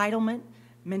an entitlement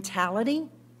mentality,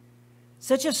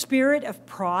 such a spirit of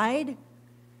pride,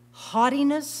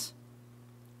 haughtiness,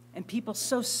 and people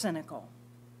so cynical?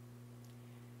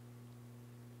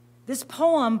 This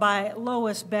poem by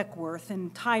Lois Beckworth,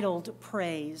 entitled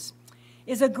Praise,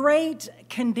 is a great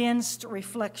condensed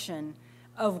reflection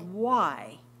of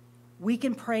why we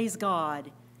can praise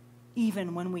God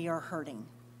even when we are hurting.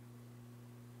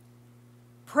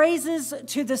 Praises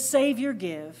to the Savior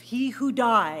give, he who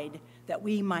died that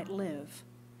we might live.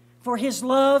 For his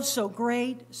love so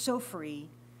great, so free,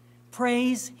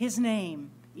 praise his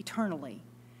name eternally.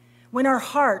 When our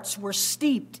hearts were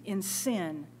steeped in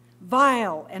sin,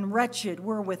 vile and wretched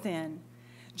were within,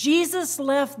 Jesus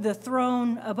left the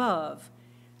throne above,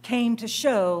 came to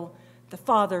show the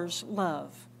Father's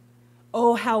love.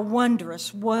 Oh, how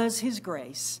wondrous was his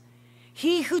grace!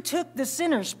 He who took the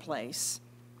sinner's place.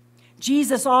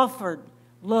 Jesus offered,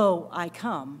 "Lo, I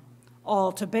come,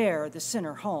 all to bear the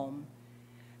sinner home."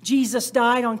 Jesus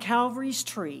died on Calvary's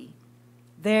tree,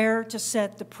 there to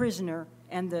set the prisoner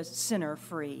and the sinner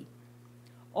free.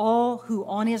 All who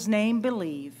on his name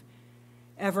believe,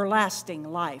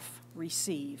 everlasting life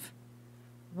receive.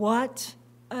 What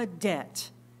a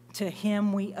debt to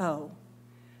him we owe.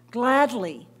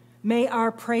 Gladly may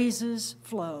our praises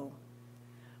flow.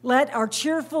 Let our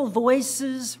cheerful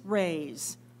voices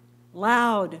raise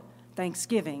loud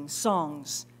thanksgiving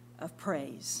songs of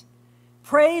praise.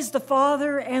 Praise the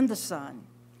Father and the Son,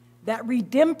 that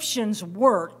redemption's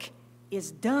work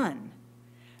is done.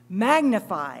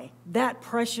 Magnify that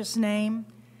precious name,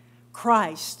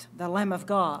 Christ, the Lamb of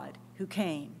God, who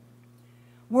came.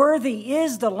 Worthy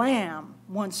is the Lamb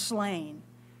once slain.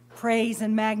 Praise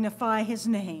and magnify his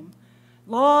name.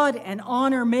 Laud and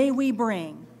honor may we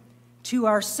bring to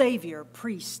our Savior,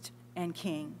 priest, and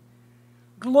King.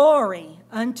 Glory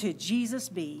unto Jesus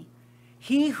be,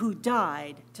 he who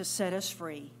died to set us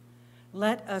free.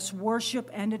 Let us worship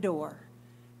and adore.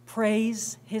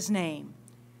 Praise his name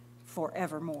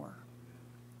forevermore.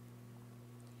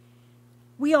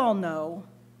 We all know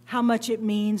how much it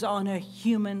means on a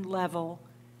human level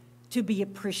to be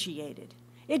appreciated.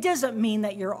 It doesn't mean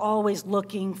that you're always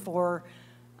looking for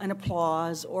an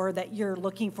applause or that you're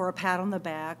looking for a pat on the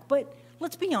back. But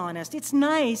let's be honest, it's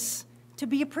nice to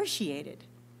be appreciated.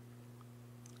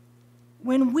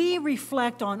 When we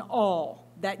reflect on all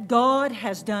that God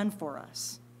has done for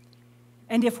us,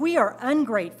 and if we are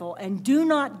ungrateful and do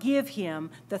not give him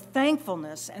the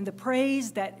thankfulness and the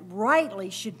praise that rightly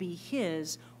should be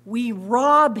his, we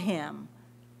rob him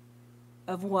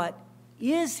of what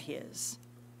is his.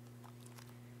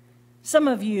 Some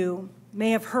of you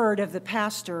may have heard of the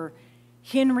pastor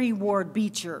Henry Ward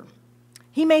Beecher.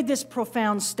 He made this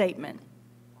profound statement: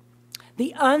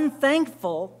 "The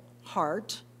unthankful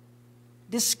heart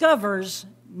discovers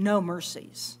no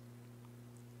mercies.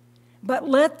 But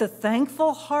let the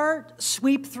thankful heart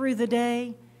sweep through the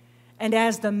day, and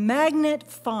as the magnet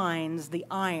finds the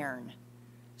iron,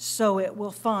 so it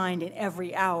will find in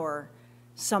every hour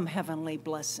some heavenly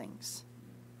blessings."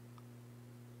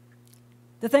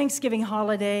 The Thanksgiving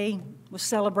holiday was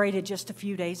celebrated just a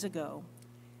few days ago.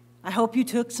 I hope you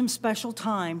took some special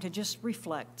time to just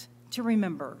reflect, to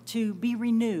remember, to be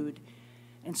renewed,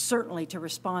 and certainly to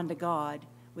respond to God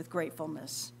with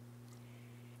gratefulness.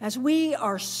 As we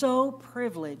are so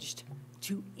privileged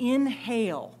to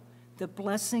inhale the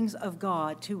blessings of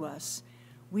God to us,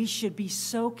 we should be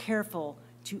so careful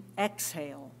to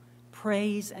exhale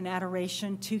praise and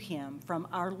adoration to him from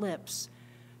our lips,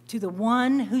 to the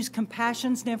one whose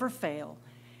compassions never fail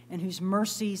and whose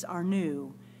mercies are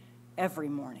new every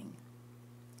morning.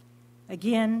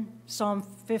 Again, Psalm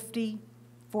 50,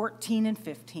 14 and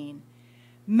 15.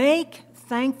 Make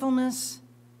thankfulness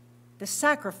the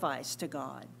sacrifice to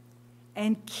God,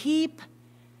 and keep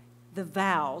the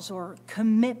vows or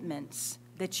commitments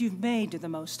that you've made to the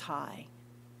Most High.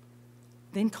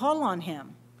 Then call on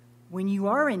him when you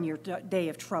are in your day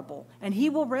of trouble, and he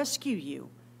will rescue you,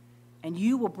 and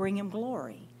you will bring him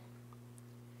glory.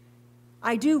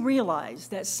 I do realize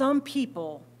that some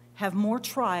people have more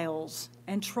trials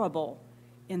and trouble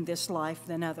in this life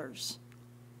than others.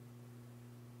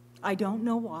 I don't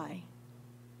know why.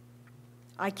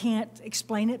 I can't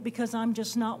explain it because I'm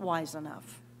just not wise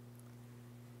enough.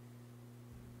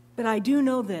 But I do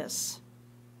know this: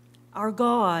 our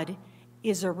God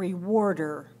is a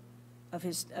rewarder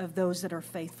of those that are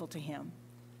faithful to him,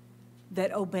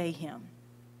 that obey him.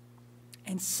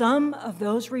 And some of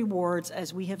those rewards,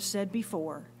 as we have said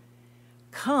before,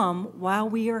 come while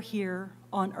we are here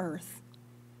on earth,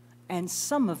 and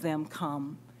some of them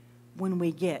come when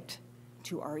we get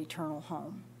to our eternal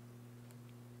home.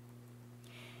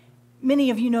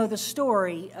 Many of you know the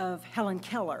story of Helen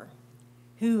Keller,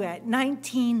 who at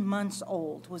 19 months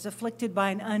old was afflicted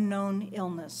by an unknown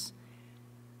illness.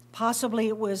 Possibly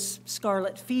it was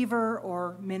scarlet fever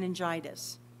or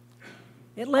meningitis.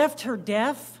 It left her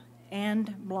deaf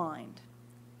and blind.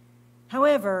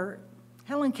 However,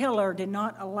 Helen Keller did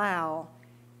not allow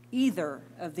either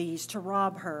of these to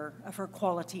rob her of her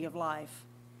quality of life.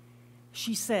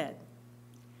 She said,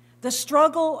 "The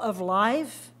struggle of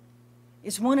life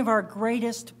is one of our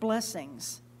greatest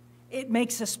blessings. It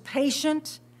makes us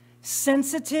patient,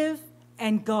 sensitive,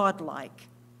 and godlike.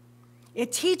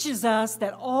 It teaches us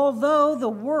that although the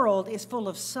world is full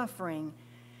of suffering,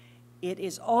 it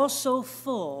is also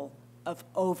full of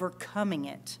overcoming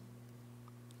it."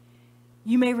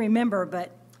 You may remember,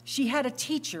 but she had a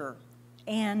teacher,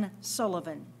 Anne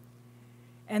Sullivan,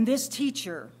 and this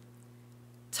teacher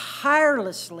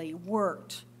tirelessly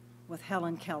worked with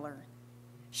Helen Keller.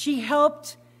 She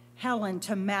helped Helen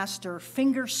to master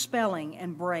finger spelling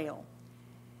and Braille.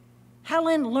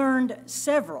 Helen learned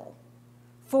several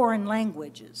foreign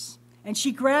languages, and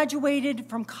she graduated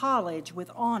from college with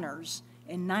honors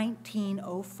in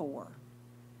 1904.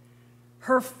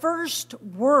 Her first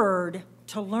word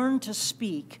to learn to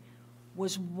speak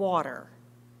was water.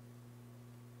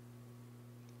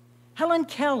 Helen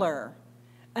Keller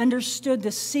understood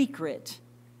the secret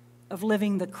of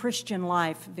living the Christian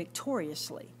life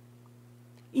victoriously.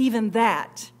 Even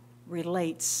that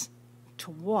relates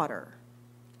to water.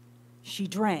 She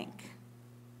drank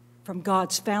from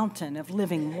God's fountain of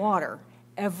living water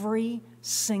every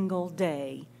single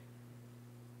day,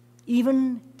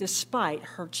 even despite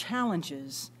her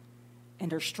challenges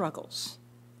and her struggles.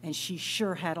 And she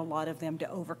sure had a lot of them to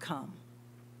overcome.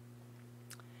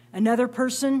 Another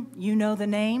person, you know the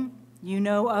name, you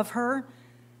know of her,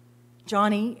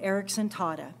 Johnny Erickson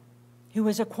Tata, who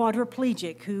was a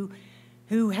quadriplegic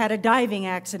who had a diving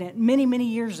accident many, many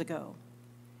years ago,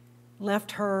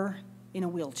 left her in a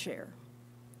wheelchair.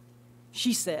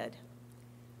 She said,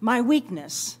 "My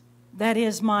weakness, that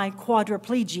is my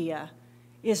quadriplegia,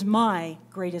 is my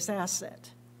greatest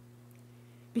asset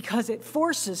because it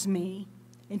forces me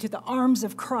into the arms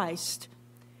of Christ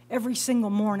every single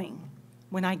morning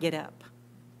when I get up.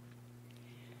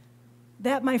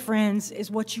 That, my friends,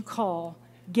 is what you call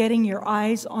getting your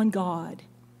eyes on God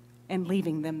and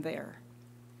leaving them there,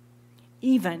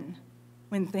 even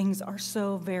when things are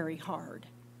so very hard.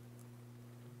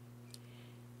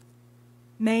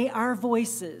 May our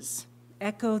voices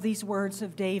echo these words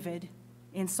of David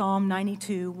in Psalm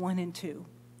 92, 1 and 2.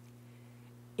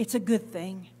 It's a good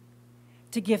thing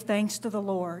to give thanks to the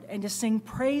Lord and to sing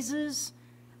praises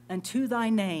unto thy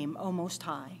name, O Most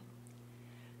High,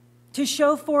 to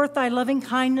show forth thy loving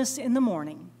kindness in the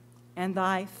morning and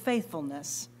thy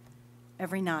faithfulness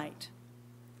every night.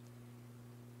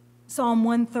 Psalm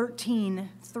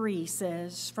 113:3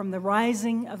 says, from the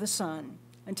rising of the sun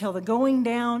until the going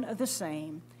down of the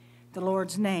same, the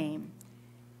Lord's name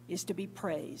is to be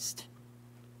praised.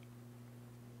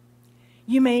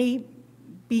 You may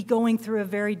be going through a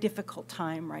very difficult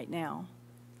time right now.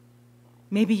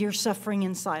 Maybe you're suffering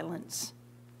in silence.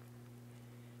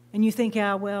 And you think,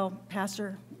 well,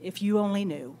 Pastor, if you only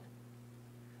knew.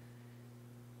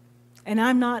 And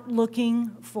I'm not looking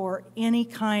for any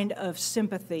kind of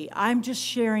sympathy. I'm just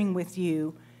sharing with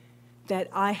you that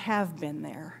I have been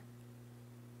there.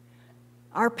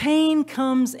 Our pain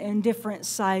comes in different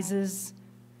sizes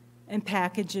and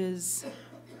packages,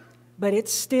 but it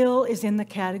still is in the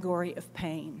category of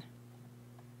pain.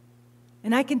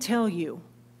 And I can tell you,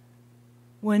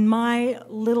 when my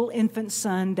little infant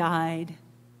son died,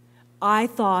 I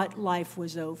thought life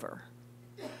was over.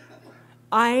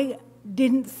 I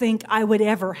didn't think I would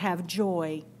ever have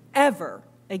joy, ever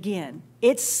again.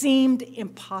 It seemed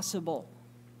impossible.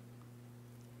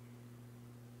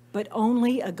 But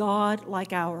only a God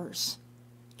like ours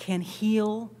can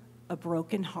heal a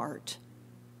broken heart.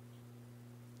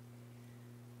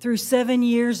 Through 7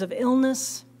 years of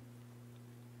illness,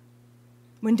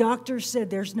 when doctors said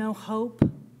there's no hope,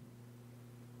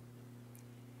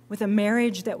 with a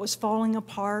marriage that was falling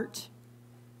apart,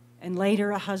 and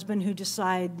later a husband who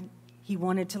decided he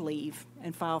wanted to leave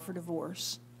and file for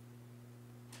divorce.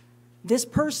 This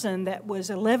person that was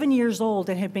 11 years old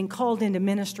and had been called into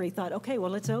ministry thought, okay,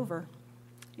 well, it's over.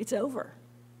 It's over.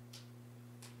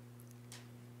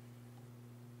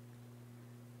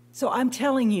 So I'm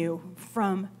telling you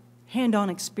from hand-on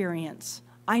experience,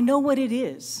 I know what it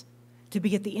is to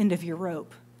be at the end of your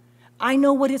rope. I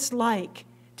know what it's like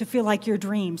to feel like your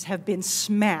dreams have been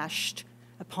smashed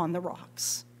upon the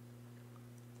rocks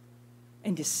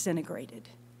and disintegrated.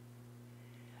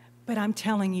 But I'm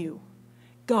telling you,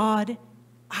 God,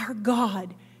 our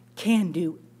God, can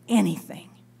do anything.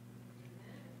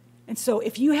 And so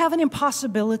if you have an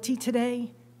impossibility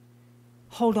today,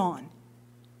 hold on.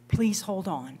 Please hold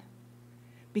on.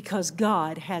 Because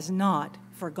God has not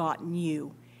forgotten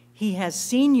you. He has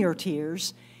seen your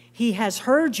tears. He has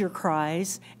heard your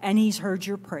cries, and He's heard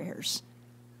your prayers.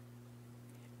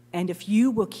 And if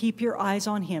you will keep your eyes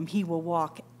on Him, He will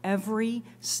walk every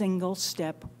single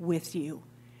step with you.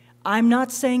 I'm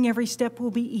not saying every step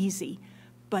will be easy,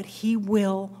 but He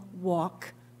will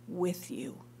walk with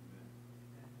you.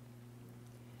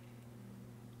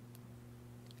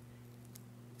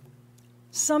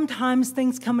 Sometimes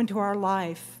things come into our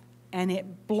life and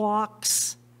it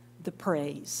blocks the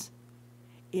praise.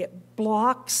 It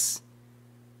blocks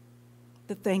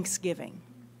the thanksgiving.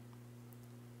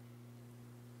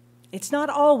 It's not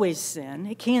always sin.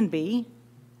 It can be.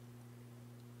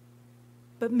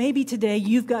 But maybe today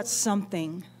you've got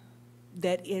something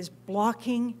that is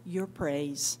blocking your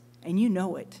praise, and you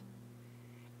know it.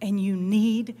 And you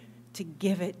need to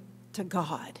give it to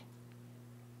God.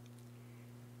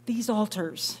 These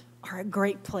altars are a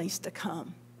great place to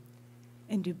come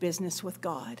and do business with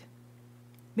God.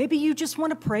 Maybe you just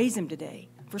want to praise Him today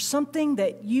for something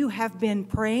that you have been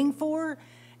praying for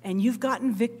and you've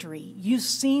gotten victory. You've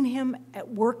seen Him at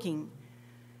working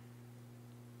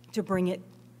to bring it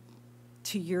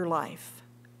to your life.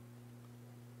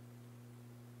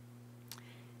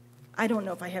 I don't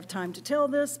know if I have time to tell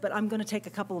this, but I'm going to take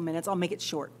a couple of minutes. I'll make it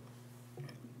short.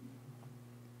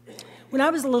 When I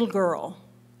was a little girl,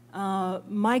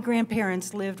 my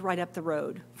grandparents lived right up the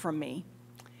road from me,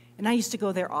 and I used to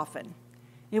go there often.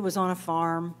 It was on a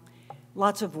farm,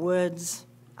 lots of woods.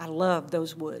 I loved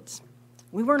those woods.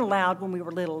 We weren't allowed when we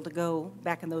were little to go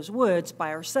back in those woods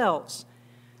by ourselves,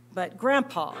 but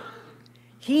Grandpa,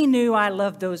 he knew I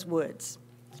loved those woods,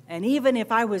 and even if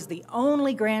I was the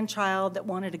only grandchild that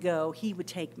wanted to go, he would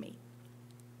take me.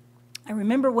 I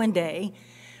remember one day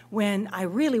when I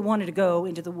really wanted to go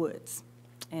into the woods,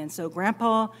 and so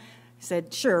Grandpa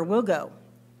said, sure, we'll go.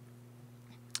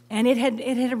 And it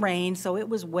had rained, so it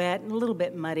was wet and a little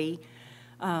bit muddy.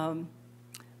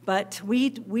 But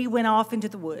we went off into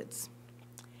the woods.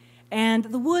 And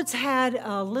the woods had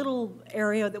a little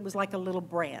area that was like a little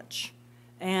branch.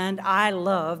 And I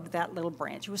loved that little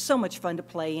branch. It was so much fun to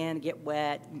play in, get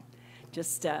wet, and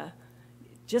just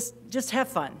have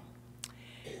fun.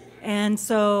 And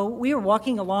so we were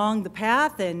walking along the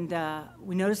path, and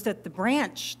we noticed that the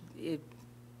branch,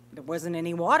 there wasn't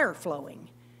any water flowing.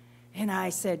 And I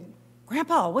said,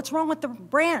 "Grandpa, what's wrong with the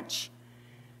branch?"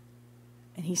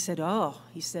 And he said,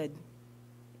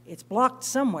 "It's blocked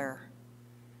somewhere."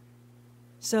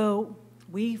 So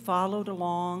we followed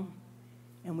along,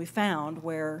 and we found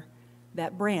where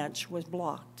that branch was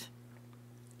blocked.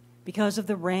 Because of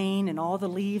the rain and all the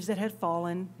leaves that had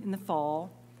fallen in the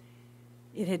fall,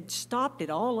 it had stopped it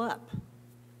all up.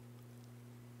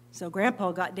 So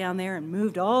Grandpa got down there and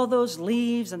moved all those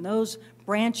leaves and those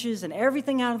branches and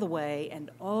everything out of the way, and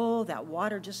oh, that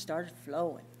water just started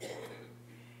flowing.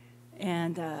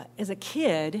 And as a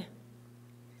kid,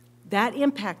 that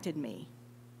impacted me.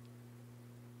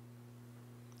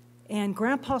 And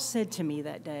Grandpa said to me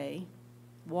that day,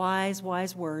 wise,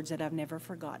 wise words that I've never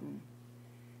forgotten.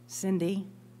 "Cindy,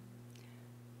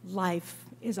 life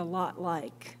is a lot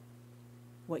like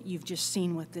what you've just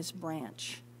seen with this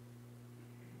branch.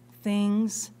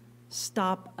 Things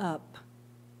stop up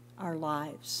our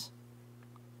lives."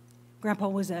 Grandpa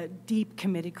was a deep,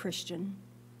 committed Christian.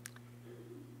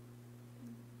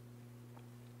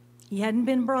 He hadn't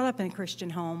been brought up in a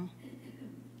Christian home,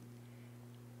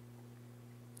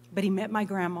 but he met my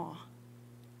grandma,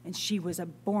 and she was a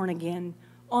born-again,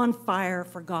 on fire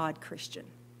for God Christian.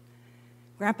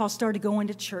 Grandpa started going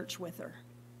to church with her.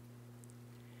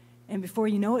 And before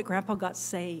you know it, Grandpa got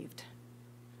saved,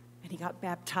 and he got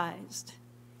baptized,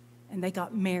 and they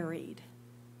got married.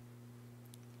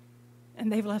 And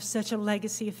they've left such a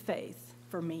legacy of faith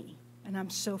for me, and I'm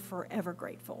so forever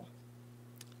grateful.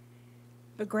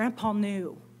 But Grandpa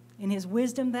knew in his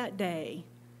wisdom that day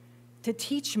to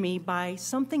teach me by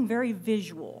something very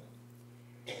visual,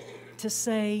 to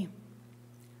say,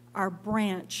 our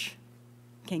branch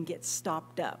can get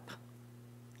stopped up.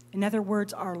 In other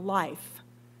words, our life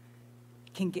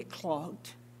can get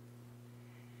clogged.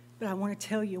 But I want to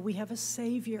tell you, we have a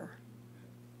Savior.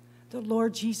 The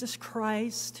Lord Jesus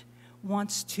Christ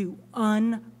wants to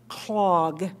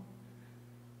unclog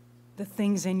the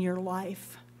things in your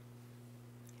life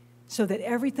so that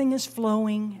everything is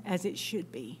flowing as it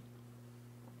should be.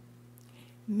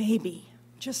 Maybe,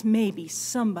 just maybe,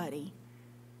 somebody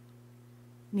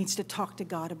needs to talk to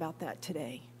God about that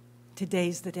today.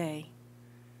 Today's the day.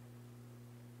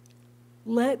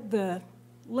 Let the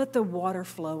water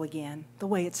flow again the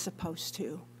way it's supposed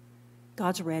to.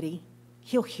 God's ready.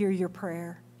 He'll hear your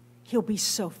prayer. He'll be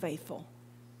so faithful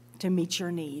to meet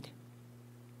your need.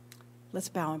 Let's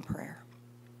bow in prayer.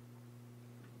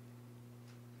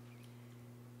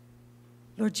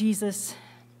 Lord Jesus,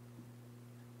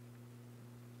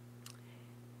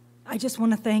 I just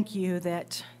want to thank you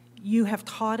that you have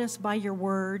taught us by your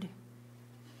word.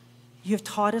 You have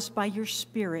taught us by your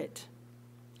Spirit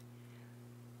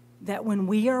that when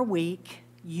we are weak,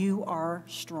 you are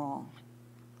strong.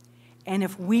 And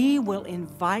if we will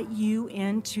invite you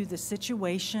into the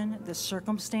situation, the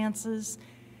circumstances,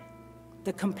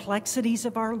 the complexities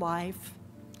of our life,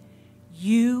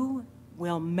 you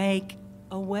will make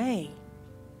a way.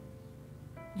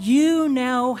 You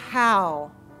know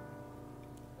how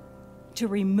to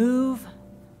remove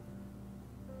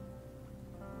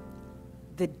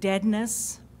the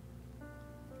deadness,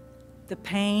 the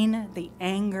pain, the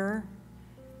anger,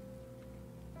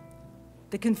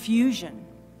 the confusion.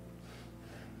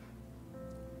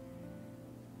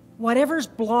 Whatever's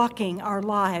blocking our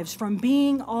lives from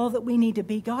being all that we need to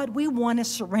be, God, we want to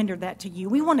surrender that to you.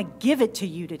 We want to give it to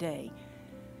you today.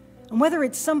 And whether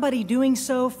it's somebody doing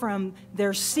so from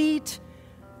their seat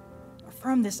or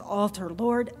from this altar,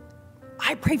 Lord,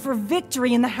 I pray for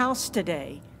victory in the house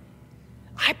today.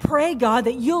 I pray, God,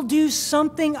 that you'll do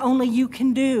something only you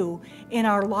can do in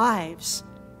our lives.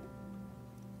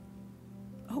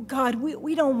 Oh, God,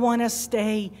 we don't want to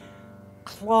stay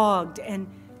clogged and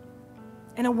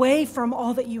away from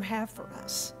all that you have for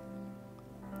us.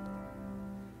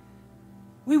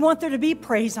 We want there to be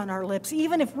praise on our lips,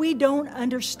 even if we don't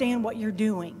understand what you're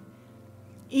doing,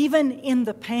 even in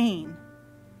the pain.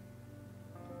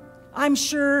 I'm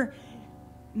sure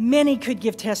many could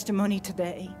give testimony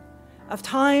today of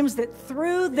times that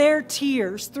through their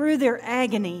tears, through their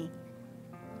agony,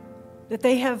 that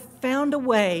they have found a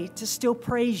way to still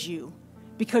praise you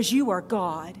because you are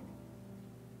God.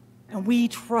 And we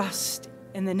trust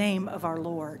in the name of our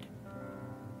Lord.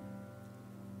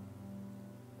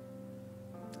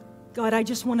 God, I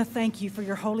just want to thank you for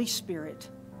your Holy Spirit,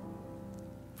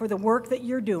 for the work that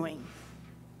you're doing.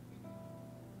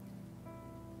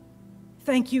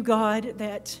 thank you, God,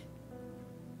 that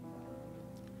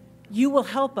you will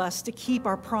help us to keep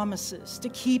our promises, to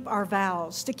keep our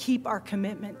vows, to keep our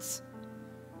commitments.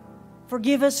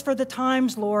 Forgive us for the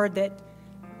times, Lord, that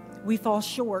we fall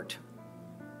short.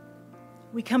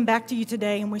 We come back to you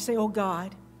today and we say, oh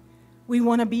God, we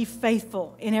want to be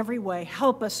faithful in every way.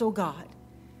 Help us, oh God,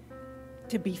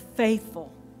 to be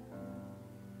faithful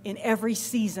in every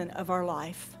season of our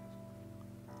life.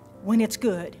 When it's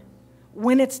good,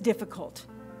 when it's difficult,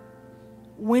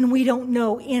 when we don't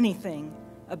know anything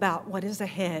about what is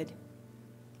ahead,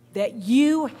 that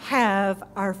you have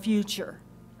our future.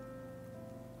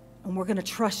 And we're going to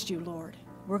trust you, Lord.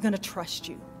 We're going to trust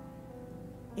you.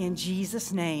 In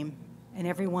Jesus' name. And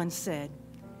everyone said,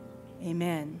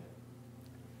 amen.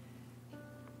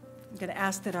 I'm going to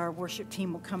ask that our worship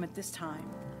team will come at this time.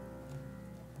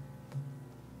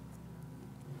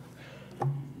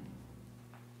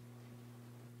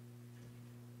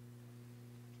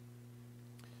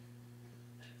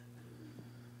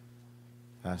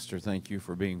 Pastor, thank you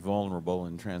for being vulnerable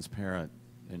and transparent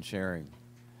and sharing.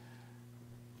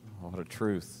 What a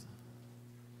truth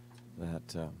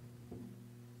that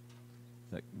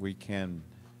we can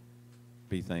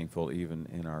be thankful even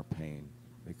in our pain,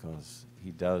 because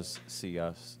he does see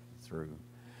us through.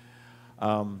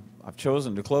 I've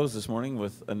chosen to close this morning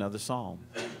with another psalm.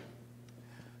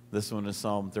 This one is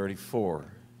Psalm 34,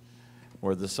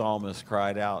 where the psalmist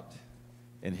cried out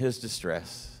in his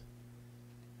distress,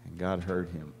 and God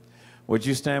heard him. Would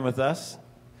you stand with us?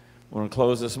 We're going to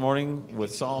close this morning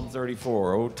with Psalm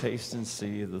 34. Oh, taste and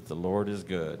see that the Lord is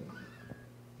good.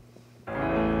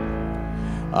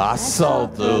 I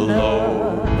sought the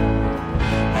Lord,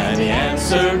 and he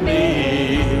answered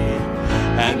me,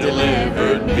 and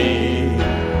delivered me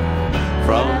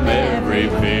from every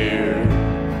fear.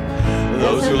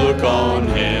 Those who look on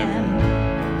him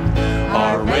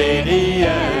are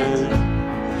radiant.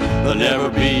 They'll never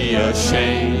be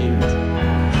ashamed.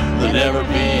 They'll never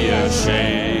be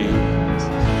ashamed.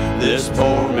 This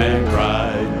poor man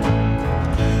cried,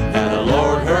 and the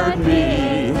Lord heard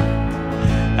me,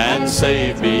 and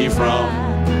saved me from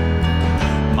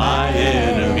my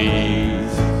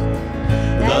enemies.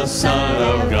 The Son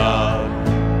of God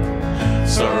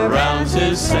surrounds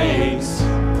his saints.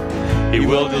 He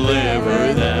will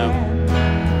deliver them.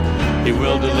 He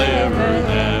will deliver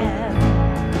them.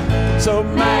 So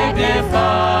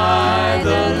magnify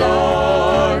the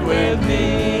Lord with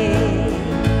me.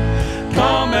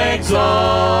 Come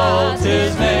exalt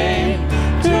his name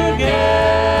together.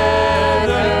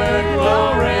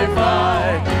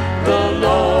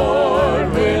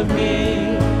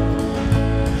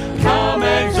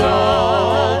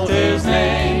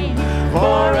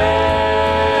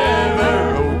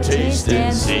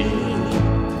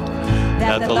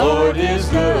 That the Lord is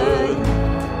good.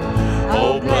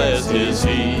 Oh, blessed is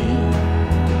he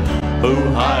who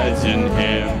hides in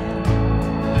him.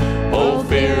 Oh,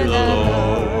 fear the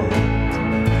Lord.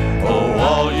 Oh,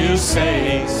 all you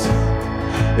saints,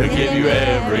 he'll give you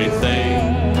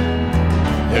everything.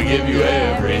 He'll give you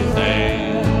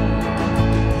everything.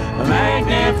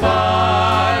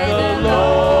 Magnify the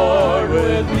Lord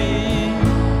with me.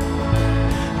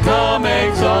 Come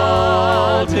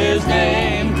exalt his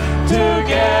name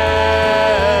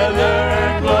together,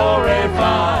 and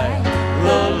glorify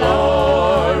the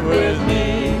Lord with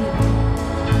me.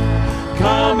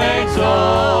 Come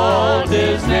exalt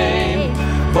his name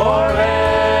forever.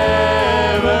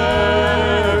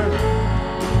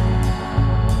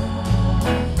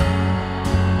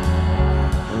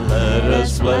 Let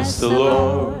us bless the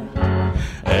Lord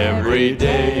every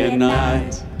day and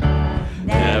night.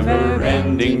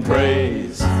 Never-ending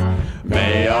praise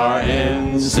may our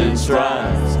incense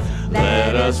rise.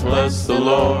 Let us bless the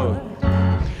Lord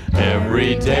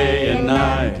every day and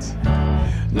night.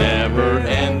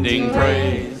 Never-ending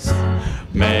praise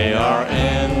may our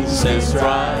incense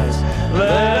rise.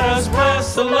 Let us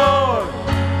bless the Lord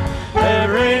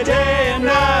every day and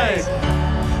night.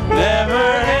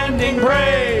 Never-ending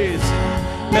praise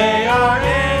may our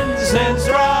incense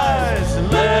rise.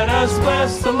 Let us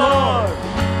bless the Lord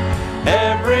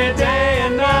every day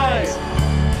and night.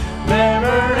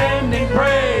 Never-ending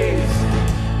praise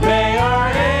may our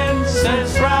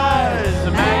incense rise.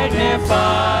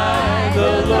 Magnify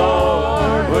the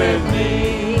Lord with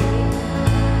me.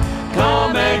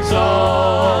 Come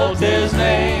exalt his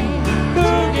name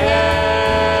together.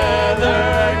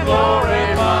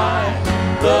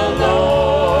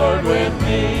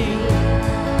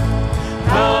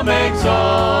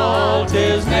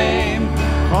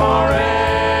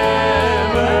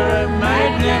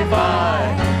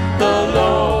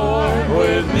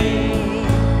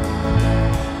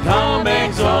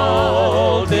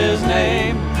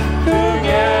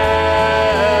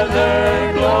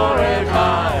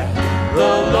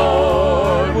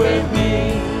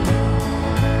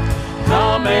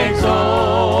 Come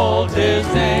exalt his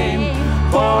name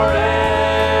forever.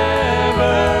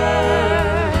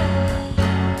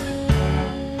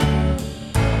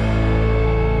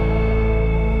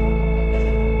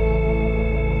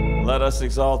 Let us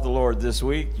exalt the Lord this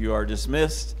week. You are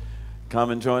dismissed. Come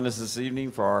and join us this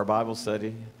evening for our Bible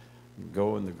study.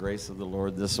 Go in the grace of the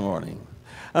Lord this morning.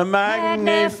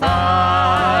 Magnify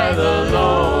the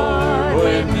Lord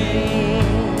with me.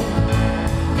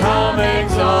 Come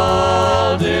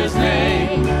exalt his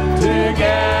name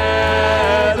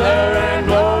together and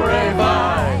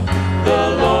glorify the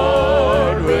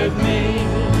Lord with me.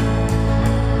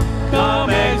 Come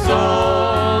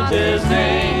exalt his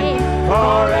name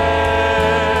forever.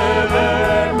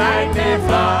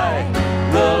 Magnify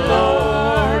the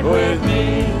Lord with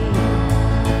me.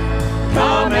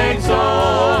 Come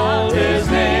exalt his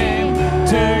name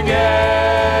together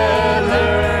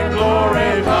and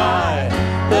glorify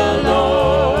the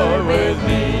Lord with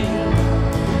me.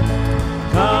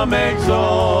 Come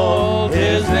exalt